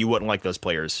like, but you wouldn't like those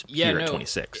players here at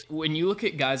 26. When you look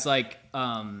at guys like,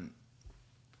 Treylon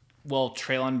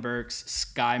Burks,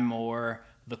 Sky Moore,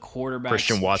 the quarterbacks,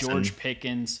 Christian Watson, George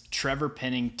Pickens, Trevor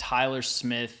Penning, Tyler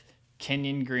Smith,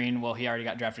 Kenyon Green. Well, he already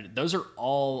got drafted. Those are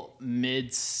all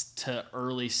mids to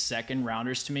early second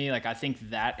rounders to me. Like, I think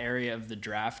that area of the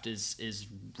draft is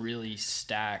really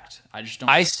stacked. I just don't.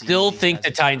 I still think the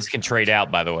Titans can trade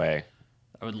out, by the way.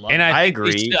 I would love. And I think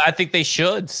agree. I think they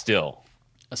should still.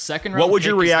 a second round. What would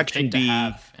your pick is the reaction pick to be-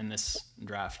 have in this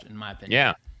draft? In my opinion,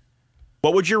 Yeah.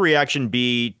 What would your reaction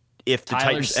be if the Tyler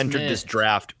Titans entered this Smith.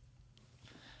 draft?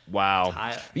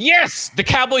 Wow. Yes, the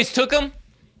Cowboys took him.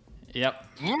 Yep.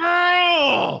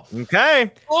 Oh,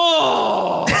 Okay.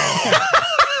 oh.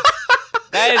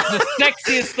 That is the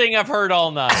sexiest thing I've heard all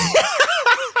night.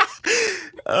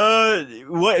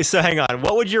 What? So hang on.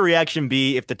 What would your reaction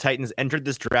be if the Titans entered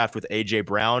this draft with AJ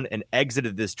Brown and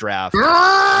exited this draft with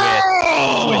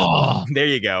there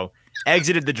you go.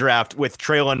 Exited the draft with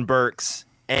Treylon Burks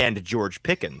and George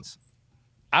Pickens.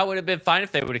 I would have been fine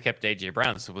if they would have kept AJ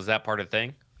Brown. So was that part of the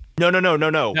thing? No.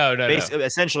 No.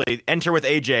 Essentially, enter with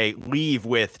AJ, leave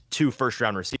with 2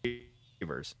 first-round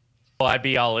receivers. Well, I'd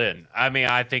be all in. I mean,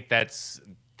 I think that's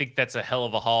a hell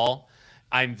of a haul.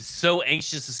 I'm so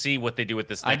anxious to see what they do with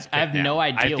this next I have pick now. no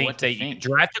idea I think what to they think.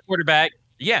 draft a quarterback.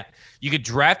 Yeah, you could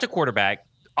draft a quarterback.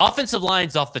 Offensive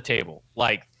line's off the table.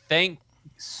 Like, thank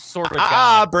sort of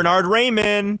God. Bernard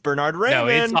Raymond. No,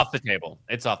 it's off the table.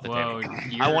 It's off the Whoa,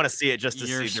 table. I want to see it just to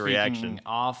You're see the reaction. speaking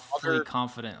awfully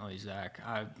confidently, Zach.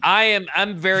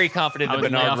 I'm very confident I that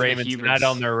would lay Bernard off the Raymond's hubris. not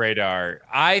on their radar.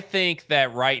 I think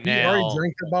that right You now. already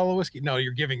drank a bottle of whiskey? No,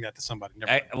 you're giving that to somebody. Never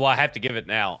mind. I have to give it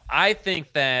now. I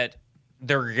think that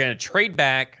they're going to trade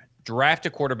back, draft a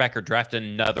quarterback, or draft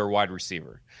another wide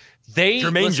receiver.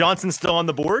 Jermaine Johnson's still on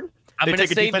the board? I'm They going take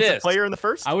to a say defensive this. player in the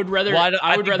first? I would rather. Well,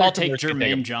 I would think rather take Baltimore should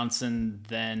take him. Jermaine Johnson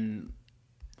than.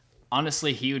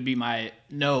 Honestly, he would be my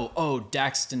no. Oh,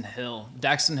 Daxton Hill.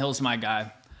 Daxton Hill's my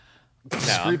guy. No,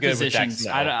 Screw I'm good with positions.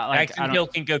 Daxton. I Daxton don't- Hill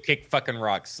can go kick fucking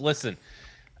rocks. Listen,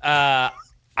 I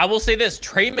will say this: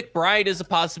 Trey McBride is a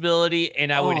possibility,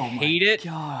 and I would Oh my hate it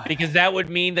God. because that would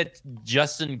mean that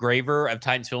Justin Graver of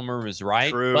Titans Film Room is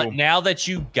right. True. But now that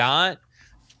you got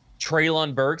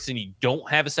Treylon Burks and you don't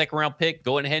have a second round pick,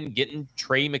 going ahead and getting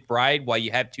Trey McBride while you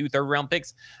have 2 third-round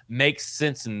picks makes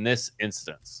sense in this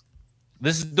instance.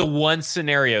 This is the one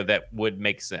scenario that would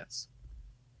make sense.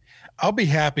 I'll be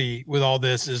happy with all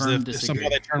this is Firm if somehow disagree.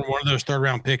 they turn one of those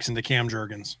third-round picks into Cam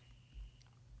Jurgens.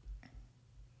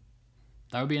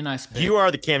 That would be a nice pick. You are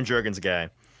the Cam Jurgens guy.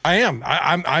 I am.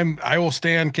 I will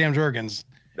stand Cam Jurgens.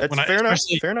 That's When fair enough.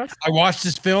 especially- Fair enough. I watched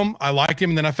his film. I liked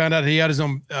him, and then I found out he had his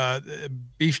own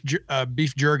beef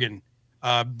jerkin,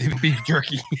 beef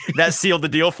jerky. That sealed the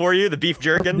deal for you, the beef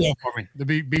Jurgens? Yeah, for me.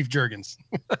 The beef jerkins.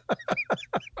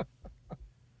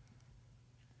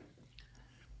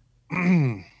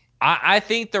 I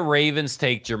think the Ravens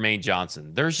take Jermaine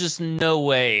Johnson. There's just no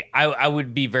way. I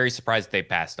would be very surprised if they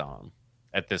passed on him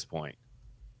at this point.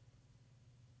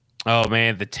 Oh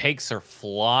man, the takes are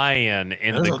flying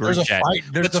in the group chat.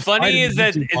 What's funny is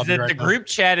that the group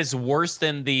chat is worse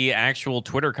than the actual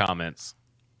Twitter comments.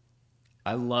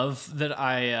 I love that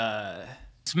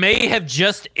This may have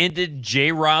just ended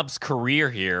J-Rob's career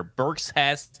here. Burks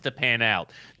has to pan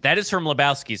out. That is from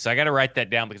Lebowski, so I got to write that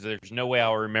down because there's no way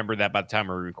I'll remember that by the time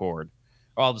I record.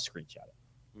 Or I'll just screenshot it.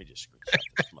 Let me just screenshot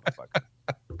this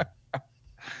motherfucker.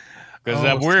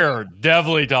 Because we're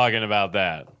definitely talking about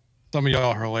that. Some of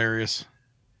y'all are hilarious.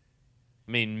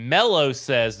 I mean, Mello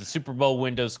says the Super Bowl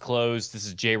window's closed. This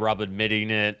is J-Rob admitting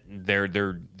it. They're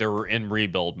in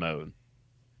rebuild mode.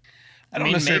 I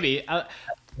mean, maybe. I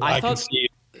can thought see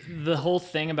the whole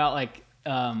thing about like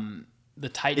the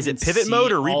Titans. Is it pivot see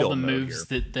mode or all rebuild the mode moves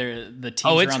here? that the teams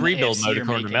Oh, it's around the rebuild AFC mode are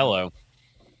according to making. Mello.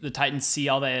 The Titans see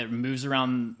all the moves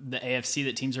around the AFC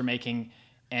that teams are making,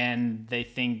 and they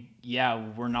think, yeah,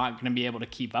 we're not going to be able to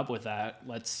keep up with that.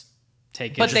 Let's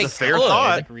take it. But they a fair could.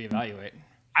 thought. Reevaluate.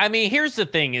 I mean, here's the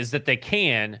thing is that they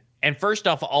can. And first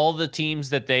off, all the teams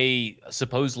that they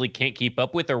supposedly can't keep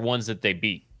up with are ones that they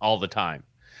beat all the time.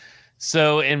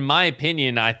 So in my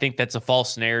opinion, I think that's a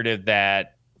false narrative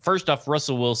that first off,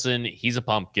 Russell Wilson, he's a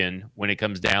pumpkin when it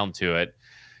comes down to it.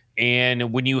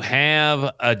 And when you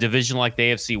have a division like the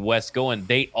AFC West going,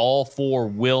 they all 4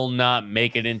 will not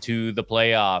make it into the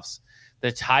playoffs.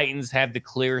 The Titans have the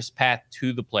clearest path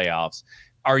to the playoffs.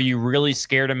 Are you really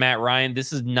scared of Matt Ryan?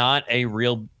 This is not a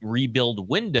real rebuild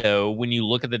window when you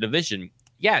look at the division.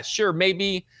 yeah, sure,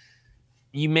 maybe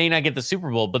you may not get the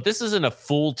Super Bowl, but this isn't a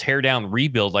full teardown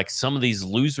rebuild like some of these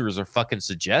losers are fucking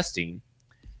suggesting.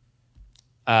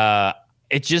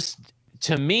 It just,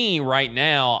 to me right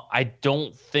now, I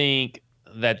don't think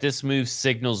that this move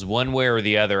signals one way or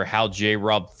the other how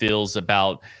J-Rob feels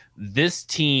about this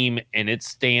team and its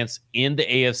stance in the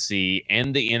AFC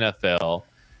and the NFL,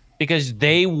 because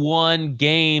they won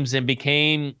games and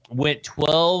went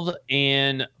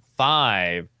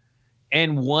 12-5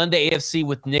 and won the AFC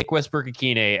with Nick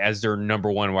Westbrook-Ikhine as their number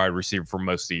one wide receiver for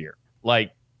most of the year.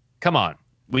 Like, come on.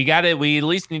 We at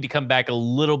least need to come back a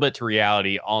little bit to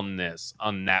reality on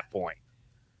that point.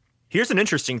 Here's an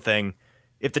interesting thing.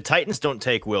 If the Titans don't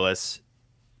take Willis,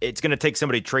 it's going to take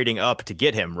somebody trading up to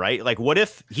get him, right? Like, what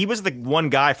if he was the one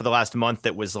guy for the last month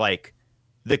that was like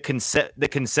the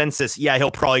consensus, yeah,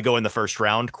 he'll probably go in the first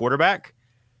round quarterback,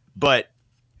 but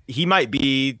he might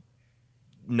be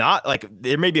not, like,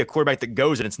 there may be a quarterback that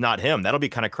goes and it's not him. That'll be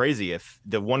kind of crazy if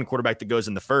the one quarterback that goes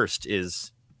in the first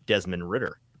is Desmond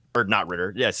Ridder. Or not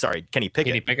Ridder. Yeah, sorry, Kenny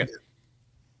Pickett.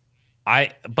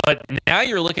 But now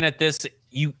you're looking at this.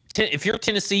 If you're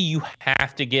Tennessee, you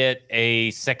have to get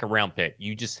a second round pick.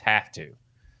 You just have to.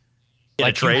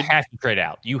 Like, trade? You have to trade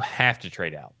out. You have to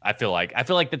trade out. I feel like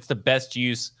that's the best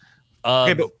use of.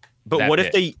 Okay, but what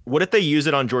if they use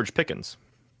it on George Pickens?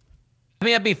 I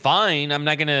mean, I'd be fine. I'm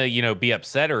not gonna, be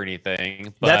upset or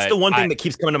anything. But that's the one thing that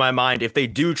keeps coming to my mind. If they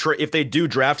do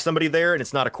draft somebody there and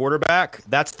it's not a quarterback,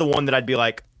 that's the one that I'd be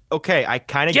like, okay, I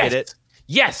kind of get it.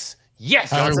 Yes.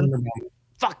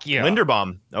 Fuck yeah.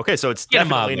 Linderbaum. Okay, so it's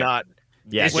definitely not.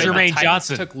 Yeah, it's Jermaine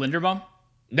Johnson. Took Linderbaum?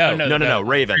 No.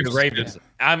 Ravens.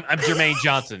 I'm Jermaine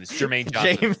Johnson. It's Jermaine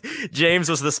Johnson. James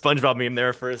was the SpongeBob meme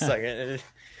there for a second.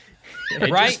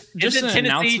 Right? Isn't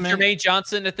Tennessee Jermaine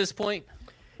Johnson at this point?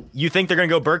 You think they're going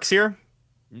to go Burks here?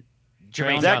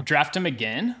 Draft him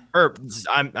again? Or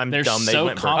I'm They're dumb. So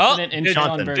went confident in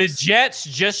Jalen Burks. The Jets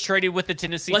just traded with the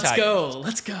Tennessee Titans.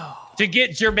 Let's go. To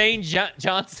get Jermaine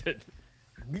Johnson.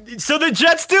 So the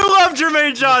Jets do love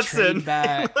Jermaine Johnson.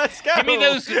 Let's go.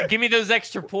 Give me those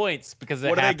extra points because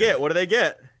what do they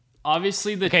get?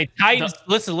 Obviously Titans.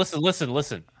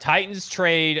 Listen. Titans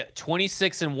trade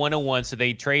 26 and 101, so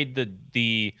they trade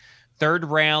the third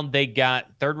round pick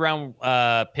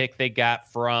they got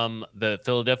from the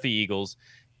Philadelphia Eagles,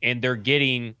 and they're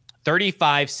getting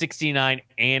 35, 69,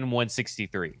 and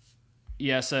 163.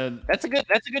 Yeah, so that's a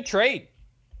good trade.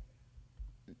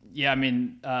 Yeah, I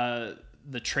mean,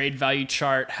 the trade value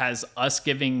chart has us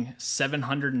giving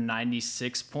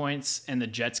 796 points and the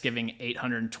Jets giving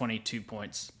 822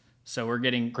 points. So we're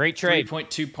getting great trade,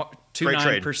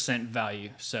 3.29%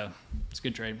 value. So it's a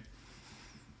good trade,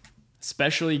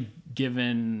 especially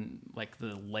given like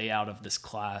the layout of this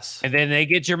class. And then they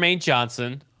get Jermaine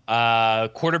Johnson.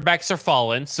 Quarterbacks are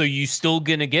falling, so you still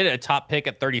gonna get a top pick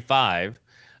at 35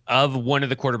 of one of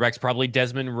the quarterbacks, probably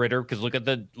Desmond Ridder. Because look at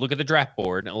the draft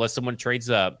board. Unless someone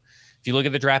trades up, if you look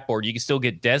at the draft board, you can still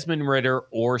get Desmond Ridder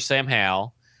or Sam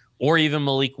Howell or even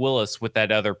Malik Willis with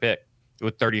that other pick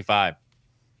with 35.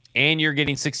 And you're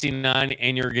getting 69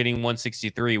 and you're getting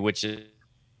 163, which is,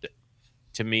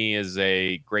 to me is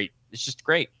it's just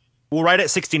great. Well, right at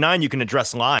 69, you can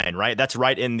address line, right? That's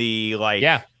right in the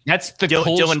that's the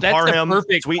Dylan Parham the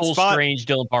perfect sweet spot. Strange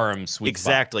Dylan Parham sweet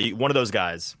exactly. spot. One of those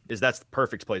guys that's the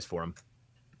perfect place for him.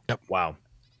 Yep. Wow.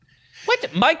 What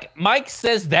Mike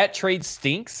says that trade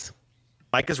stinks.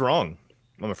 Mike is wrong,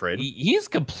 I'm afraid. He's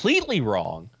completely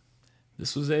wrong.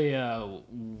 This was a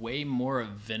way more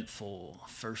eventful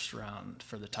first round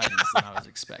for the Titans than I was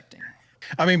expecting.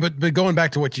 I mean, but going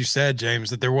back to what you said, James,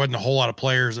 that there wasn't a whole lot of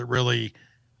players that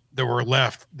were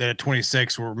left that at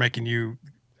 26 were making you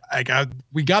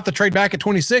we got the trade back at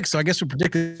 26, so I guess we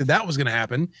predicted that was going to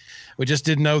happen. We just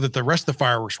didn't know that the rest of the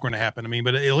fireworks were going to happen. I mean,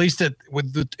 but at least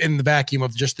in the vacuum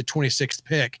of just the 26th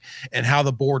pick and how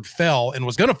the board fell and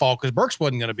was going to fall because Burks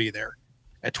wasn't going to be there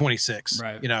at 26.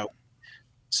 Right.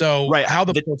 So how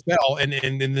the board fell and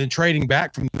then trading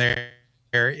back from there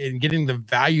and getting the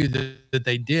value that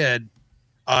they did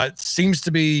seems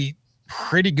to be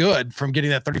pretty good from getting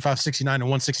that 35, 69 and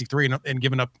 163 and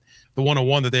giving up the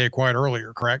 101 that they acquired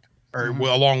earlier, correct? Or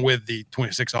along with the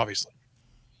 26, obviously.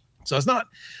 So it's not,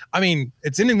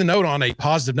 it's ending the note on a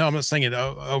positive note. I'm not saying it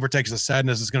overtakes the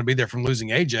sadness that's going to be there from losing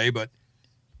AJ, but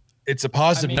it's a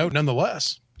positive note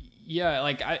nonetheless. Yeah,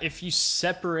 if you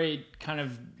separate kind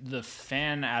of the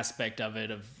fan aspect of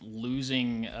it, of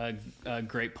losing a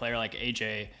great player like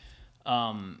AJ,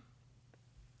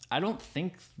 I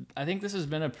think this has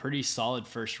been a pretty solid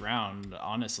first round,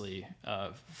 honestly,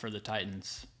 for the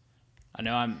Titans. I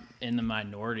know I'm in the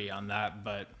minority on that,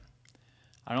 but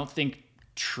I don't think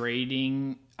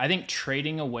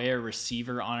trading away a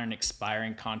receiver on an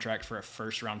expiring contract for a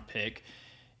first round pick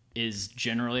is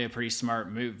generally a pretty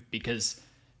smart move, because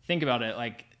think about it,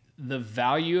 like the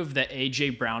value of the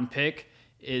AJ Brown pick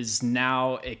is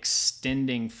now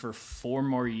extending for 4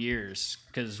 more years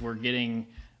because we're getting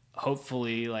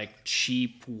hopefully like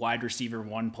cheap wide receiver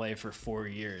 1 play for 4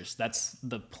 years. That's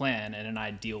the plan in an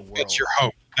ideal world. That's your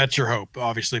hope. That's your hope.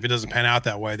 Obviously, if it doesn't pan out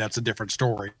that way, that's a different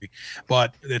story.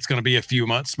 But it's going to be a few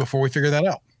months before we figure that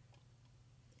out.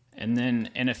 And then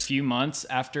in a few months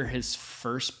after his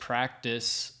first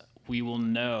practice, we will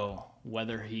know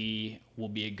whether he will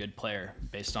be a good player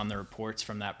based on the reports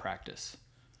from that practice.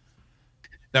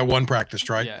 That one practice,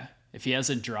 right? Yeah. If he has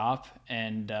a drop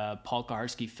and Paul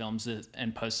Kaharski films it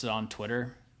and posts it on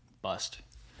Twitter, bust.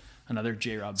 Another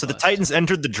J-Rob So bust. the Titans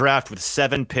entered the draft with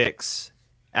 7 picks.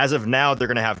 As of now, they're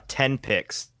going to have 10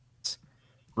 picks.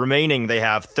 Remaining, they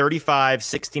have 35,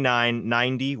 69,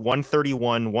 90,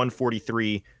 131,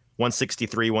 143,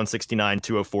 163, 169,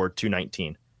 204,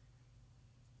 219.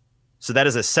 So that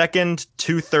is a second,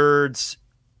 2/3,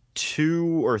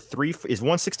 2 or 3. Is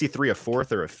 163 a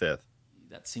 4th or a 5th?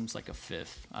 That seems like a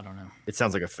 5th. I don't know. It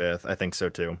sounds like a 5th. I think so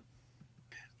too.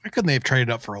 Why couldn't they have traded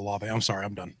up for Olave? I'm sorry,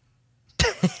 I'm done.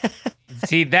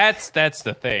 See, that's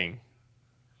the thing.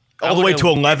 All the way to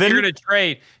 11? If you're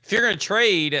gonna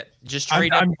trade, just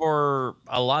trade up for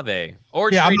Olave,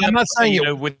 or Yeah, trade I'm up, not saying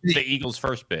it- with the Eagles'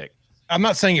 first pick. I'm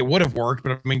not saying it would have worked,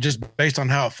 but I mean, just based on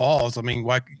how it falls, I mean,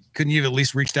 why couldn't you have at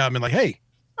least reached out and been like, hey,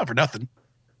 not for nothing?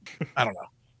 I don't know.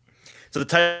 So the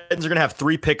Titans are going to have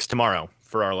 3 picks tomorrow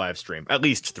for our live stream. At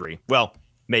least 3. Well,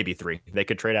 maybe 3. They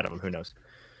could trade out of them. Who knows?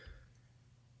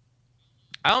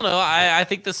 I don't know. I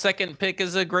think the second pick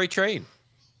is a great trade.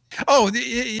 Oh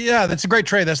yeah, that's a great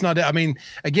trade. That's not. I mean,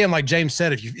 again, like James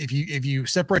said, if you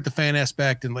separate the fan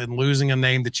aspect and losing a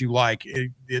name that you like,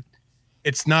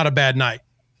 it's not a bad night.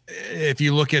 If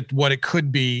you look at what it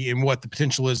could be and what the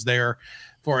potential is there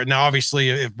for it. Now, obviously,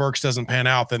 if Burks doesn't pan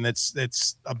out, then it's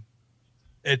a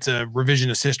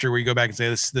revisionist history where you go back and say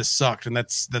this sucked, and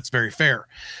that's very fair.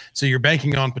 So you're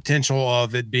banking on potential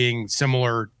of it being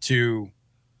similar to,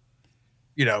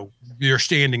 you know, your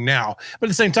standing now. But at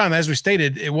the same time, as we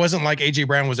stated, it wasn't like AJ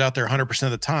Brown was out there 100%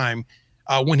 of the time.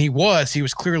 When he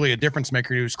was clearly a difference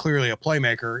maker. He was clearly a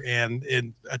playmaker and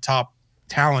in a top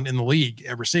talent in the league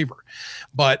at receiver.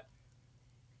 But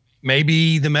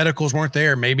maybe the medicals weren't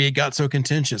there. Maybe it got so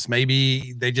contentious.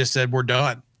 Maybe they just said, we're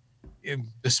done.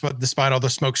 Despite all the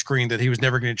smoke screen that he was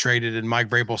never going to get traded, and Mike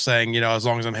Vrabel saying, you know, as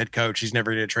long as I'm head coach, he's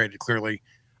never going to get traded. Clearly,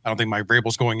 I don't think Mike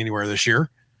Vrabel's going anywhere this year,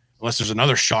 unless there's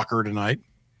another shocker tonight.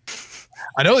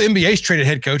 I know the NBA's traded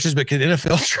head coaches, but can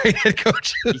NFL trade head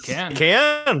coaches? You can.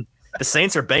 Can. The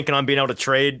Saints are banking on being able to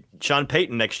trade Sean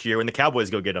Payton next year when the Cowboys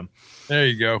go get him. There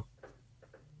you go.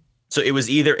 So it was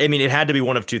either, I mean, it had to be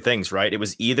one of two things, right? It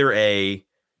was either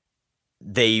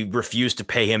they refused to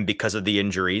pay him because of the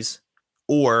injuries,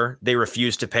 or they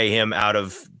refused to pay him out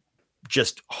of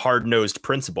just hard-nosed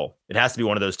principle. It has to be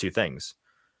one of those two things.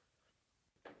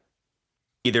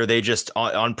 Either they just,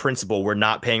 on principle, we're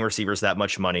not paying receivers that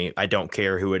much money. I don't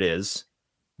care who it is.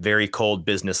 Very cold,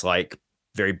 business-like,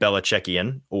 very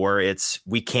Belichickian. Or it's,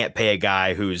 we can't pay a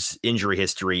guy whose injury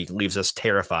history leaves us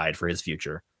terrified for his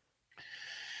future.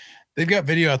 They've got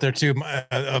video out there too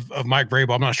of Mike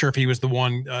Vrabel. I'm not sure if he was the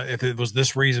one, if it was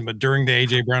this reason, but during the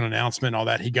AJ Brown announcement and all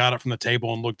that, he got up from the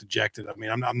table and looked dejected. I mean,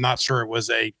 I'm not sure it was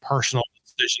a personal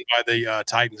decision by the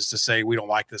Titans to say, we don't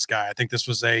like this guy. I think this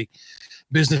was a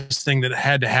business thing that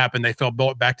had to happen. They felt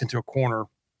backed into a corner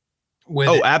with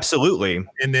it, Absolutely.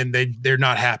 and then they're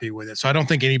not happy with it. So I don't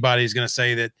think anybody's going to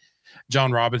say that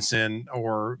John Robinson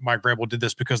or Mike Vrabel did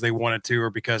this because they wanted to or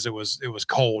because it was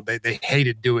cold. They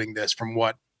hated doing this from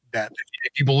what that,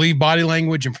 if you believe body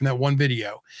language and from that one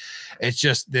video. It's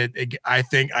just that I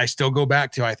think I still go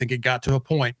back to, I think it got to a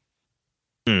point.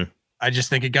 I just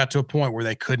think it got to a point where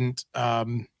they couldn't,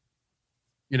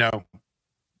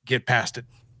 get past it.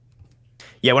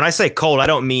 Yeah, when I say cold, I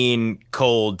don't mean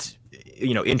cold,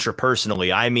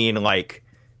 intrapersonally. I mean like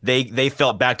they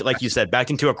felt backed, like you said, backed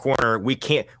into a corner. We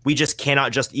just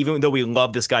cannot even though we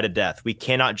love this guy to death, we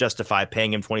cannot justify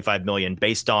paying him $25 million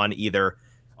based on either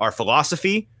our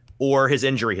philosophy or his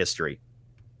injury history.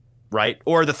 Right?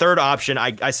 Or the third option,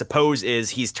 I suppose, is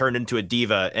he's turned into a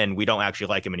diva and we don't actually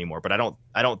like him anymore. But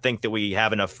I don't think that we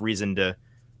have enough reason to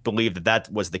believe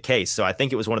that was the case. So I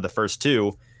think it was one of the first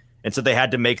two. And so they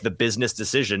had to make the business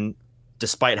decision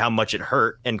despite how much it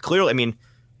hurt. And clearly, I mean,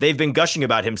 they've been gushing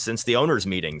about him since the owners'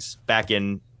 meetings back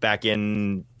in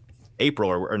April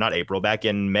or not April, back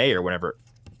in May or whenever.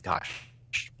 Gosh,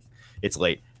 it's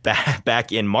late.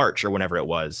 Back in March or whenever it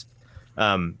was.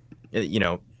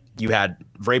 You had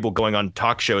Vrabel going on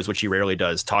talk shows, which he rarely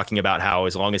does, talking about how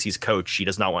as long as he's coach, he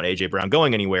does not want A.J. Brown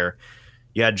going anywhere.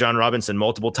 You had John Robinson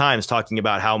multiple times talking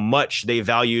about how much they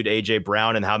valued A.J.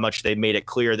 Brown and how much they made it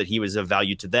clear that he was of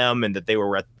value to them and that they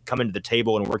were coming to the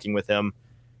table and working with him.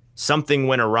 Something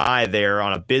went awry there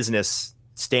on a business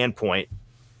standpoint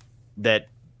that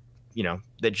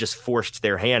just forced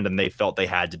their hand, and they felt they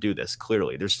had to do this.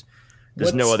 Clearly, there's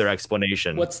no other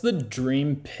explanation. What's the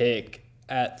dream pick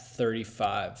at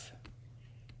 35?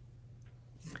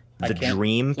 The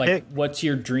dream pick? What's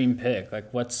your dream pick?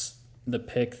 Like, what's the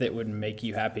pick that would make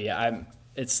you happy?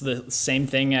 It's the same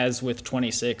thing as with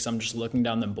 26. I'm just looking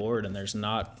down the board, and there's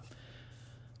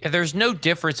no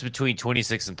difference between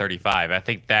 26 and 35. I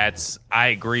think I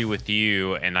agree with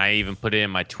you, and I even put it in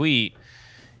my tweet.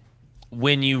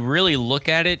 When you really look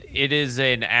at it, it is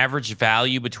an average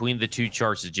value between the two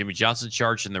charts, the Jimmy Johnson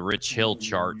chart and the Rich Hill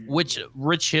chart, which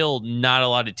Rich Hill, not a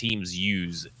lot of teams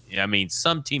use. I mean,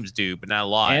 some teams do, but not a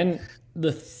lot. And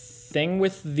the thing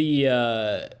with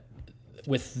the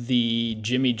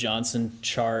Jimmy Johnson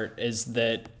chart is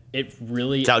that it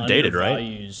really it's outdated,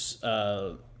 undervalues,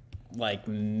 like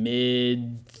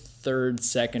mid, third,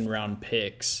 second round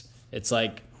picks. It's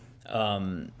like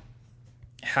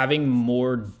having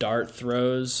more dart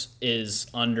throws is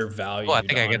undervalued. Well, I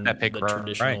think I get that pick the right.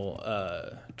 Traditional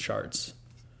charts.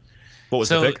 What was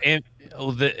the pick?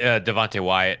 Devontae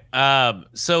Wyatt.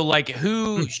 So like,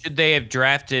 who should they have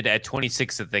drafted at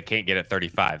 26 that they can't get at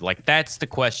 35? Like, that's the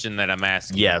question that I'm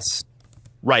asking. Yes.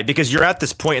 Right, because you're at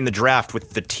this point in the draft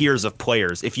with the tiers of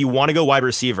players. If you want to go wide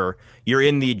receiver, you're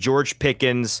in the George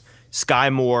Pickens, Sky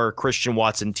Moore, Christian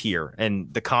Watson tier,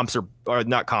 and the comps are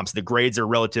not comps. The grades are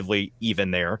relatively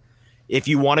even there. If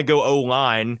you want to go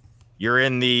O-line, you're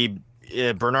in the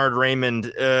Bernard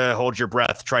Raymond, hold your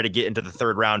breath, try to get into the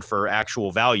third round for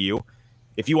actual value.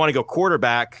 If you want to go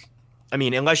quarterback, I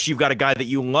mean, unless you've got a guy that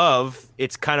you love,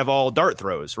 it's kind of all dart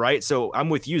throws, right? So I'm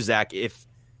with you, Zach.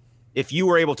 If you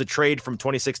were able to trade from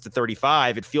 26 to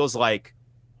 35, it feels like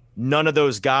none of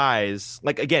those guys,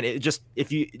 like, again,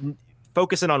 if you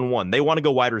focus in on one, they want to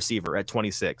go wide receiver at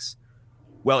 26.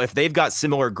 Well, if they've got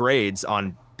similar grades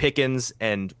on Pickens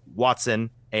and Watson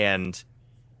and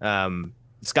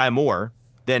Sky Moore,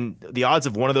 then the odds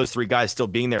of one of those three guys still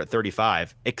being there at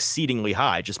 35 exceedingly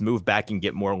high. Just move back and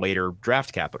get more later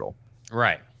draft capital.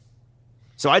 Right.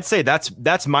 So I'd say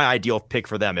that's my ideal pick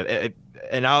for them.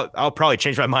 And I'll probably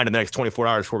change my mind in the next 24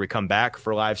 hours before we come back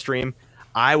for live stream.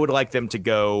 I would like them to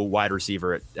go wide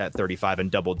receiver at 35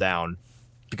 and double down,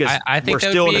 because I think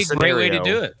that would be a great way to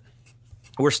do it.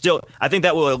 I think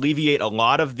that will alleviate a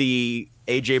lot of the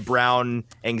A.J. Brown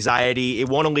anxiety. It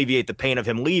won't alleviate the pain of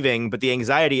him leaving, but the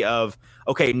anxiety of,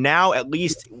 okay, now at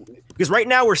least, because right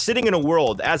now we're sitting in a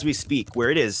world as we speak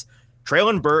where it is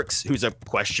Treylon Burks, who's a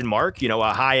question mark,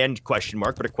 a high-end question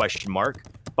mark, but a question mark.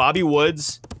 Bobby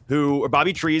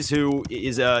Trees, who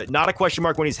is not a question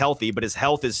mark when he's healthy, but his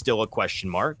health is still a question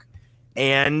mark.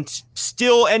 And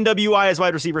still NWI as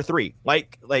wide receiver 3.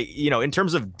 Like in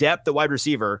terms of depth at wide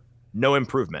receiver, no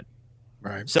improvement.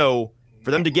 Right. So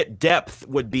for them to get depth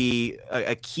would be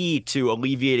a key to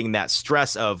alleviating that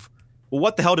stress of, well,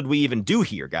 what the hell did we even do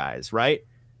here, guys? Right.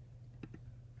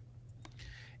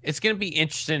 It's going to be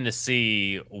interesting to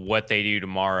see what they do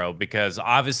tomorrow, because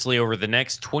obviously over the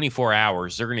next 24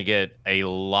 hours, they're going to get a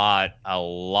lot of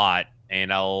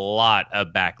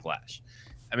backlash.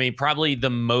 I mean, probably the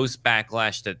most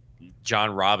backlash that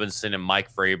John Robinson and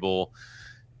Mike Vrabel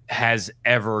has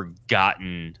ever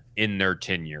gotten in their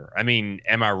tenure. I mean,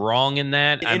 am I wrong in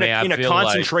that? In a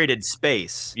concentrated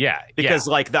space. Yeah. Because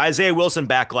like the Isaiah Wilson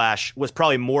backlash was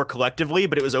probably more collectively,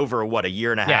 but it was over a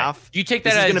year and a half. You take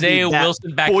that Isaiah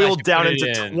Wilson backlash boiled down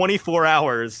into 24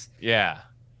 hours. Yeah.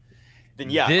 Then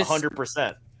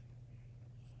 100%.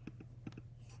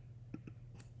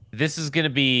 This is going to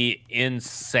be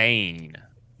insane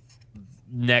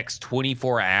next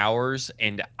 24 hours.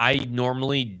 And I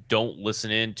normally don't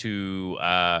listen into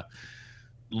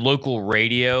local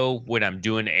radio when I'm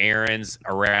doing errands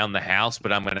around the house,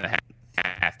 but I'm going to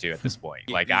have to at this point.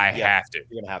 Like, I have to.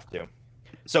 You're going to have to.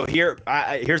 So here's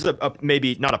a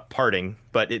maybe not a parting,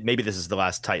 but maybe this is the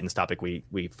last Titans topic we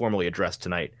formally addressed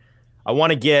tonight. I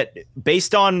want to get,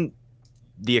 based on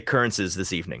the occurrences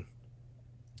this evening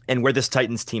and where this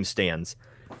Titans team stands,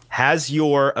 has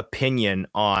your opinion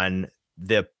on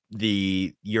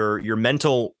your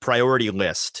mental priority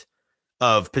list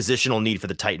of positional need for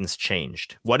the Titans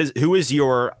changed? Who is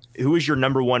your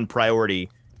number one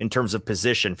priority in terms of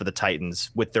position for the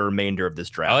Titans with the remainder of this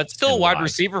draft? Oh, it's still a wide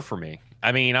receiver for me.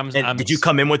 I mean, Did you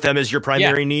come in with them as your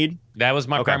primary need? That was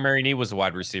my Okay. primary need, was a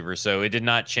wide receiver. So it did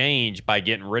not change by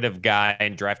getting rid of guy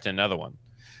and drafting another one.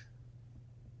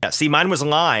 Yeah, see, mine was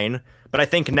line, but I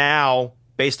think now,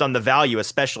 based on the value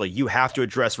especially, you have to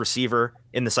address receiver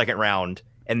in the second round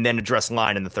and then address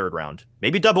line in the third round.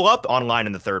 Maybe double up on line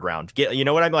in the third round. You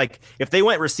know what I'm like? If they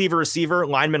went receiver,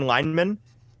 lineman,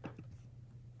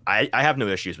 I have no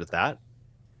issues with that.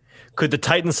 Could the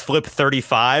Titans flip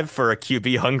 35 for a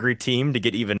QB-hungry team to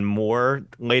get even more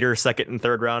later second and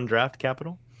third round draft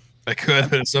capital? They could,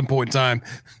 but at some point in time,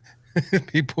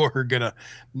 people are gonna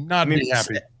not be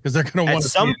happy because they're gonna want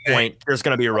at some point. There's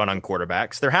going to be a run on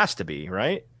quarterbacks. There has to be,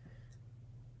 right?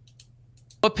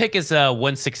 What pick is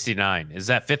 169? Is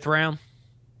that 5th round?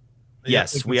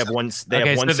 Yes, we have one. They Okay,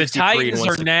 have so the 163 and Titans are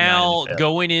 169 now in fifth.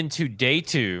 going into day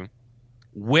 2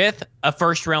 with a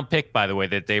first-round pick, by the way,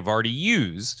 that they've already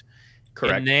used.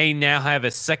 Correct. And they now have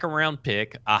a second-round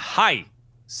pick, a high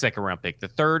second-round pick, the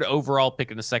 3rd overall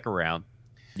pick in the second round.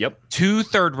 Yep. 2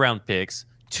 third-round picks,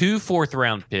 2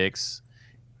 fourth-round picks,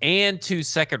 and 2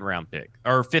 second-round pick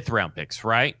or 5th-round picks,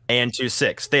 right? And 2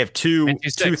 6. They have two And 2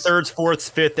 6. 2/3,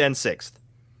 4th, 5th, and 6th.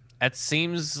 That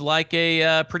seems like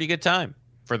a pretty good time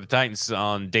for the Titans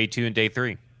on day 2 and day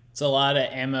 3. It's a lot of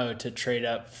ammo to trade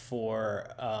up for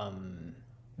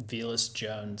Velus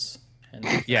Jones.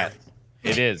 And Yeah,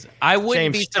 it is. I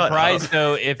wouldn't James, be shut surprised, up.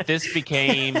 though, if this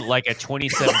became like a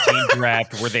 2017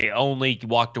 draft where they only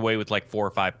walked away with like 4 or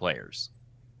 5 players.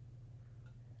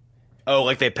 Oh,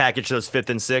 like they package those 5th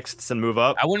and 6ths and move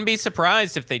up? I wouldn't be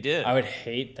surprised if they did. I would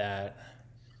hate that.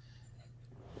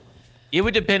 It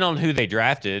would depend on who they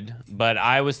drafted, but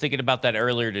I was thinking about that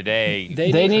earlier today.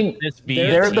 They need. This be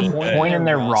They're a at the team point in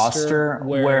their roster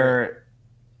where where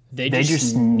they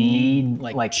just need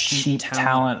like cheap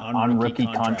talent on rookie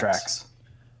contracts.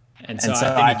 And so,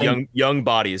 I I think Young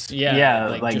bodies.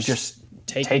 Yeah, like just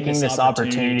taking this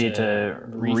opportunity to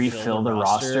refill the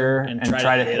roster and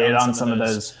try to hit on some of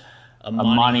those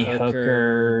Amani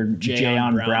Hooker,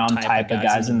 Jayon Brown type of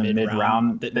guys in the mid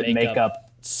round that make up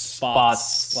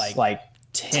spots like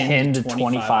 10 to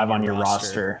 25 on your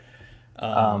roster.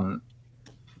 But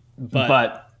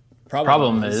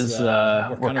problem is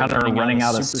we're kind of running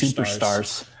out of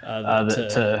superstars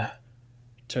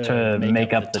to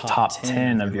make up the top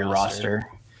 10 of your roster.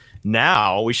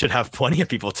 Now we should have plenty of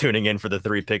people tuning in for the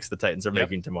 3 picks the Titans are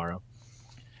making tomorrow.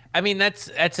 I mean,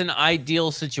 that's an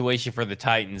ideal situation for the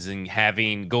Titans,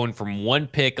 and going from 1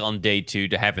 pick on day 2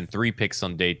 to having 3 picks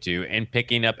on day 2 and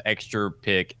picking up extra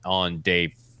pick on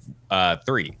day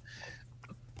 3.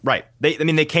 Right.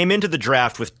 They came into the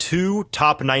draft with 2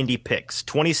 top 90 picks,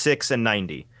 26 and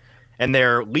 90. And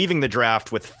they're leaving the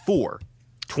draft with 4,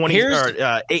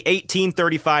 18,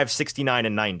 35, 69,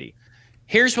 and 90.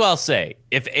 Here's what I'll say.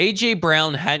 If A.J.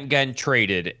 Brown hadn't gotten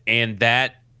traded and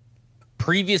that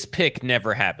previous pick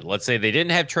never happened, let's say they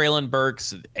didn't have Treylon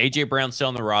Burks, A.J. Brown still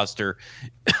on the roster,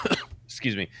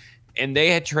 excuse me, and they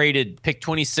had traded pick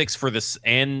 26 for this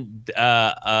and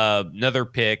another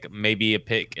pick, maybe a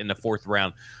pick in the 4th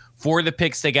round, for the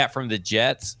picks they got from the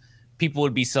Jets, people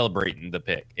would be celebrating the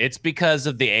pick. It's because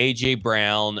of the A.J.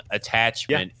 Brown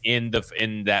attachment in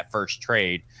that first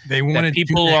trade. They wanted that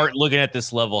people aren't looking at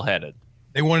this level-headed.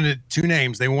 They wanted 2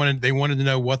 names. They wanted to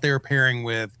know what they were pairing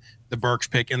with the Burks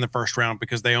pick in the first round,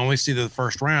 because they only see that the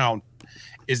first round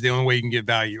is the only way you can get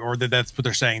value, or that's what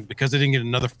they're saying. Because they didn't get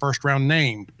another first round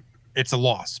name, it's a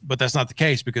loss. But that's not the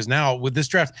case, because now with this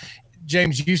draft,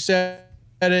 James, you said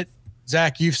it,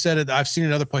 Zach, you've said it, I've seen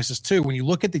it other places too. When you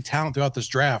look at the talent throughout this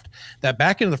draft, that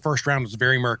back end of the first round was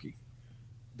very murky.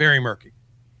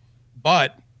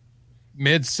 But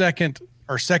mid-second,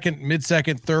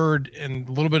 3rd, and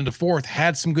a little bit into 4th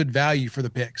had some good value for the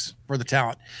picks, for the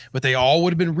talent, but they all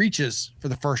would have been reaches for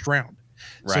the first round.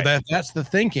 Right. So that's the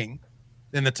thinking.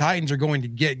 Then the Titans are going to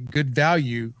get good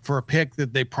value for a pick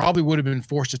that they probably would have been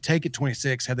forced to take at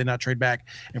 26 had they not trade back,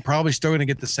 and probably still going to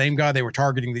get the same guy they were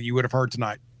targeting that you would have heard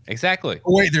tonight. Exactly.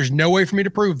 Oh, wait, there's no way for me to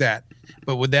prove that.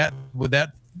 But with that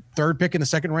 3rd pick in the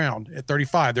second round at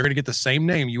 35, they're going to get the same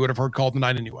name you would have heard called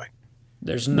tonight anyway.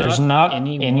 There's not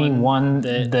anyone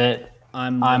that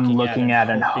I'm looking at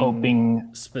and hoping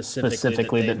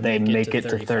specifically that they make it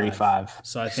to 35.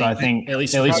 So I think at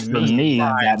least for me,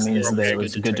 that means that it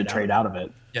was good to trade out of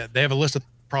it. Yeah, they have a list of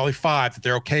probably 5 that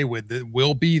they're okay with that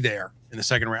will be there in the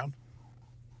second round.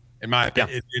 In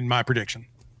my prediction.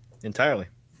 Entirely.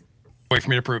 Wait for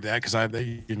me to prove that, because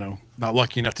not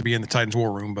lucky enough to be in the Titans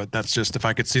war room, but that's just, if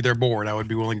I could see their board, I would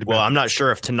be willing to bet. Well, I'm not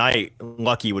sure if tonight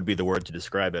lucky would be the word to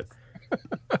describe it.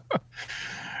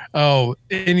 Oh,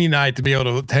 any night to be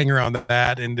able to hang around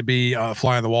that and to be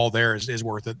fly on the wall there is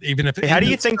worth it. Even if. How do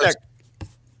you think that?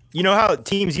 You know how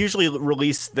teams usually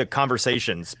release the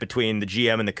conversations between the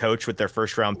GM and the coach with their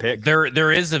first round pick?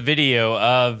 There is a video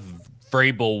of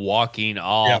Vrabel walking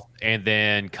off and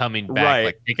then coming back,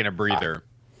 like taking a breather.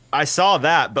 I saw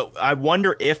that, but I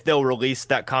wonder if they'll release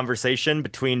that conversation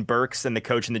between Burks and the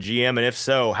coach and the GM, and if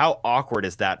so, how awkward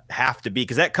does that have to be?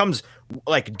 Because that comes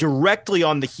like directly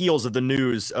on the heels of the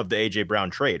news of the AJ Brown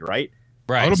trade, right?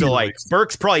 Right. So like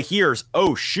Burks probably hears,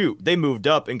 oh shoot, they moved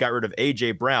up and got rid of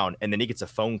AJ Brown, and then he gets a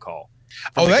phone call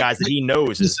from the guys that he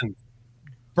knows. Listen,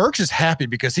 Burks is happy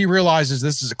because he realizes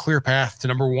this is a clear path to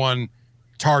number 1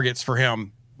 targets for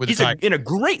him. He's in a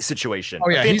great situation. Oh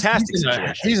yeah, fantastic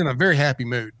situation. He's in a very happy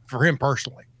mood for him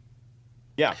personally.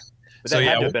 Yeah, but that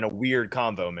had to have been a weird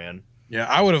convo, man. Yeah,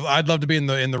 I'd love to be in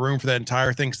the room for that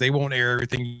entire thing because they won't air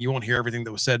everything. You won't hear everything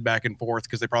that was said back and forth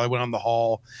because they probably went on the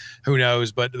hall. Who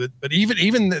knows? But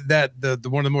even that the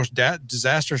one of the most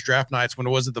disastrous draft nights when it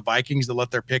was the Vikings that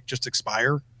let their pick just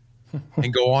expire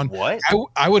and go on. What?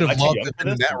 I would have loved to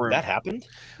be in that room. That happened.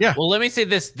 Yeah. Well, let me say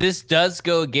this. This does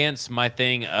go against my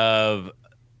thing of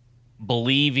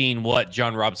believing what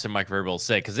John Robinson and Mike Vrabel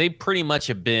said, because they pretty much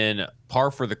have been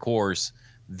par for the course,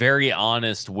 very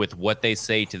honest with what they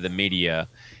say to the media.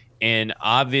 And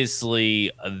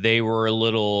obviously they were a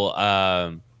little,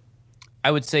 I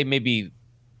would say maybe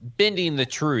bending the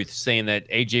truth, saying that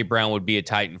AJ Brown would be a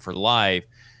Titan for life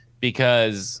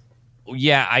because,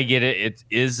 yeah, I get it. It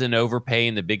is an overpay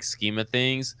in the big scheme of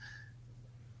things.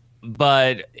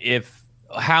 But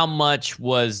how much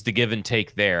was the give and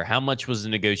take there? How much was the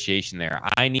negotiation there?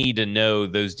 I need to know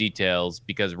those details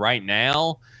because right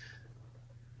now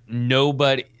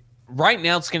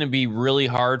it's going to be really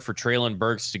hard for Treylon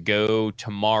Burks to go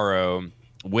tomorrow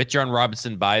with John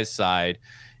Robinson by his side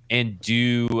and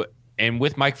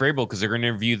with Mike Vrabel, because they're going to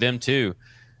interview them too,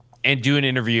 and do an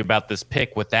interview about this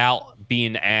pick without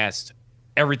being asked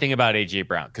everything about AJ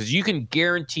Brown. Because you can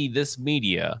guarantee this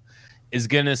media is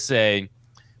going to say,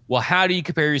 well, how do you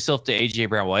compare yourself to AJ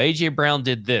Brown? Well, AJ Brown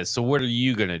did this, so what are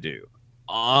you going to do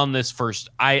on this first?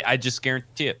 I just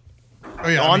guarantee it. Oh,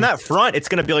 yeah, on that front, it's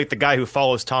going to be like the guy who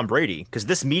follows Tom Brady, because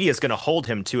this media is going to hold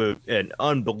him to an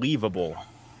unbelievable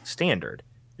standard.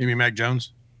 You mean Mac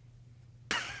Jones?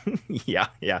 Yeah.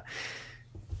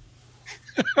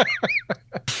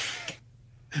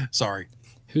 Sorry.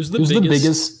 Who's the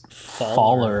biggest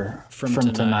faller from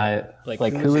tonight? Like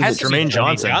who is it? Jermaine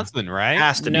Johnson, right?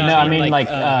 Has to be. No, I mean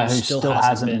who still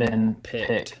hasn't been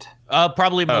picked.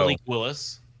 Probably Malik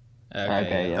Willis.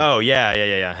 Okay. Yeah. Oh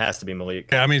yeah. Has to be Malik.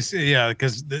 Yeah, I mean, yeah,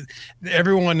 because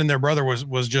everyone and their brother was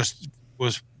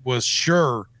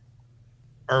sure,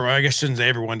 or I guess shouldn't say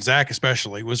everyone, Zach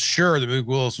especially, was sure that Malik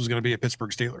Willis was going to be a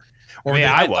Pittsburgh Steeler. Or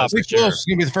I was. Malik Willis was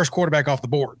going to be the first quarterback off the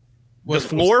board. The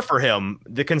floor for him,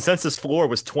 the consensus floor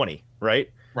was 20, right?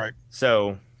 Right.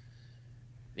 So,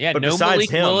 yeah, but no besides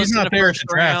Malik him, Willis he's not there at the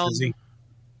draft, round. is he?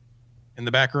 In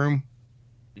the back room?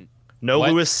 No What?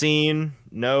 Lewis Cine,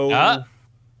 no.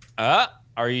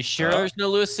 Are you sure there's no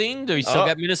Lewis Cine? Do we still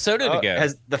got Minnesota to go?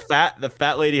 Has the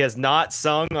fat lady has not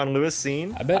sung on Lewis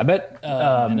Cine? I bet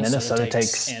Minnesota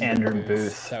takes Andrew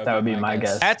Booth. That would be my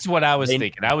guess. That's what I was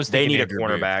thinking. They need a Andrew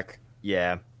Booth. cornerback.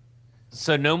 Yeah.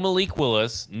 So no Malik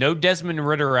Willis, no Desmond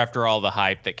Ridder after all the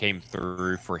hype that came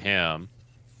through for him.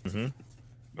 Mm-hmm.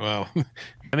 Well,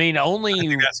 I mean, I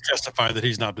think that's justified that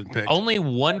he's not been picked. only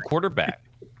one quarterback.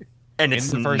 And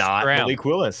it's in the first not round. Malik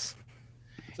Willis.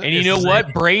 And you know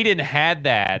what? Braden had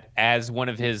that as one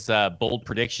of his bold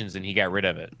predictions, and he got rid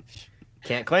of it.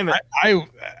 Can't claim it.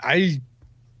 I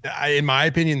in my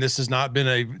opinion, this is not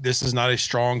a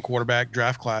strong quarterback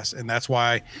draft class, and that's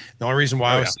why the only reason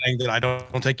why I was saying that I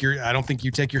don't think you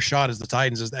take your shot as the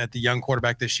Titans is at the young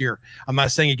quarterback this year. I'm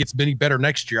not saying it gets any better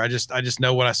next year. I just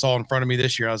know what I saw in front of me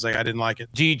this year. I was like, I didn't like it.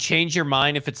 Do you change your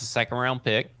mind if it's a second round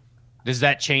pick? Does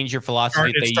that change your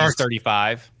philosophy if they use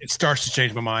 35? It starts to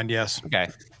change my mind. Yes. Okay.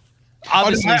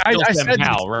 Obviously, still I Sam said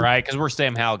Howell, right? Because we're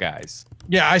Sam Howell guys.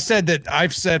 Yeah,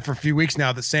 I've said for a few weeks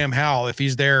now that Sam Howell, if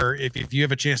he's there, if you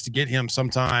have a chance to get him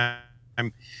sometime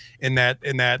in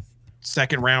that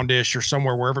second roundish or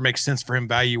somewhere wherever it makes sense for him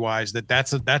value wise,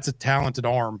 that's a talented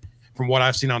arm from what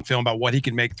I've seen on film about what he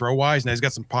can make throw wise. Now he's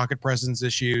got some pocket presence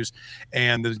issues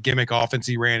and the gimmick offense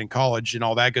he ran in college and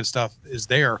all that good stuff is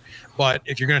there. But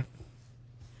if you're going to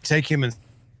take him and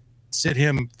sit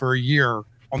him for a year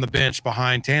on the bench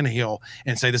behind Tannehill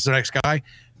and say this is the next guy,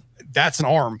 that's an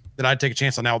arm that I'd take a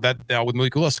chance on. Now that with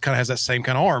Malik Willis kind of has that same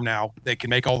kind of arm now that can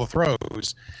make all the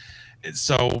throws.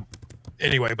 So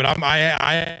anyway, but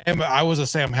I was a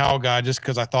Sam Howell guy just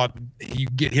because I thought you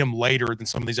get him later than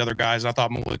some of these other guys. And I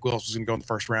thought Malik Willis was going to go in the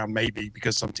first round maybe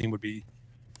because some team would be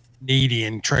needy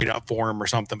and trade up for him or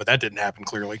something, but that didn't happen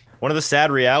clearly. One of the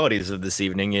sad realities of this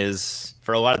evening is,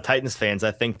 for a lot of Titans fans,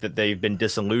 I think that they've been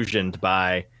disillusioned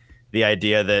by the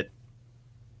idea that,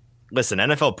 listen,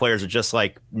 NFL players are just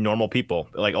like normal people.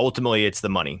 Like, ultimately, it's the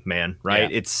money, man,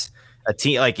 right? Yeah. It's a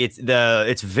team, like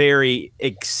it's very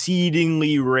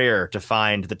exceedingly rare to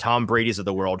find the Tom Brady's of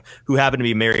the world who happen to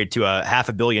be married to a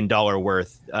 $500 million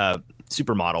worth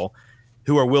supermodel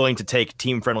who are willing to take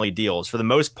team-friendly deals. For the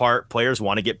most part, players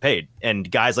want to get paid. And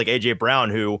guys like A.J. Brown,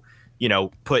 who,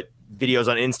 put videos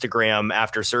on Instagram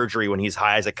after surgery when he's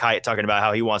high as a kite talking about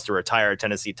how he wants to retire a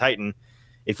Tennessee Titan,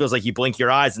 it feels like you blink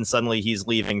your eyes and suddenly he's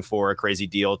leaving for a crazy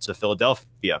deal to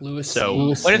Philadelphia. What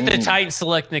if the Titans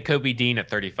select Nakobe Dean at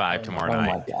 35 tomorrow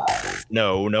night? Oh, my God.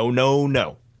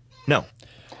 No.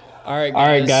 All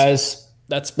right, guys.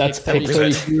 That's pick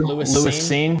 32. Lewis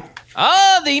Cine.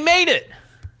 Oh, he made it.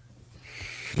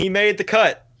 He made the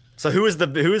cut. So who is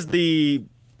the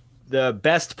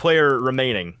best player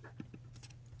remaining?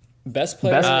 Best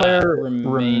player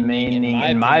remaining,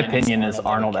 in my opinion, is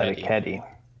Arnold Ebiketie.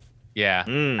 Yeah,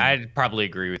 I'd probably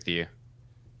agree with you.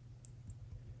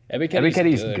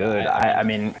 Ebiketie's good. I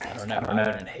mean, I don't know. I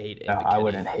wouldn't hate Ebiketie. I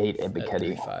wouldn't hate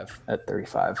Ebiketie at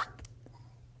 35.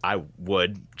 I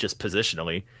would, just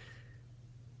positionally.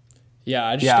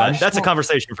 Yeah, that's a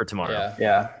conversation for tomorrow.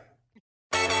 Yeah.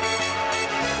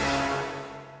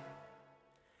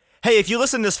 Hey, if you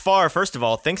listen this far, first of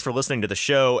all, thanks for listening to the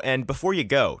show. And before you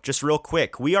go, just real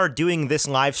quick, we are doing this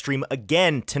live stream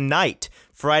again tonight,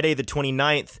 Friday the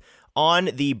 29th,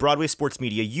 on the Broadway Sports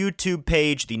Media YouTube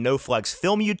page, the No Flags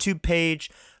Film YouTube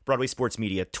page, Broadway Sports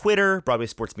Media Twitter, Broadway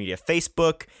Sports Media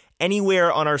Facebook.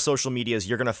 Anywhere on our social medias,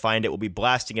 you're going to find it. We'll be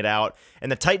blasting it out.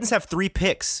 And the Titans have 3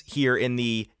 picks here in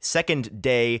the second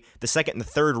day, the second and the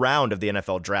third round of the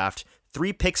NFL draft.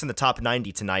 3 picks in the top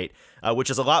 90 tonight, which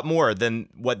is a lot more than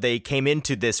what they came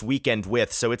into this weekend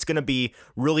with. So it's going to be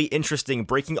really interesting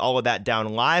breaking all of that down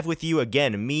live with you.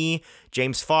 Again, me,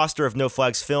 James Foster of No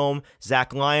Flags Film,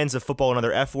 Zach Lyons of Football and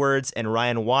Other F Words, and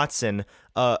Ryan Watson,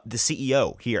 the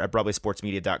CEO here at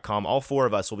BroadwaySportsMedia.com. All 4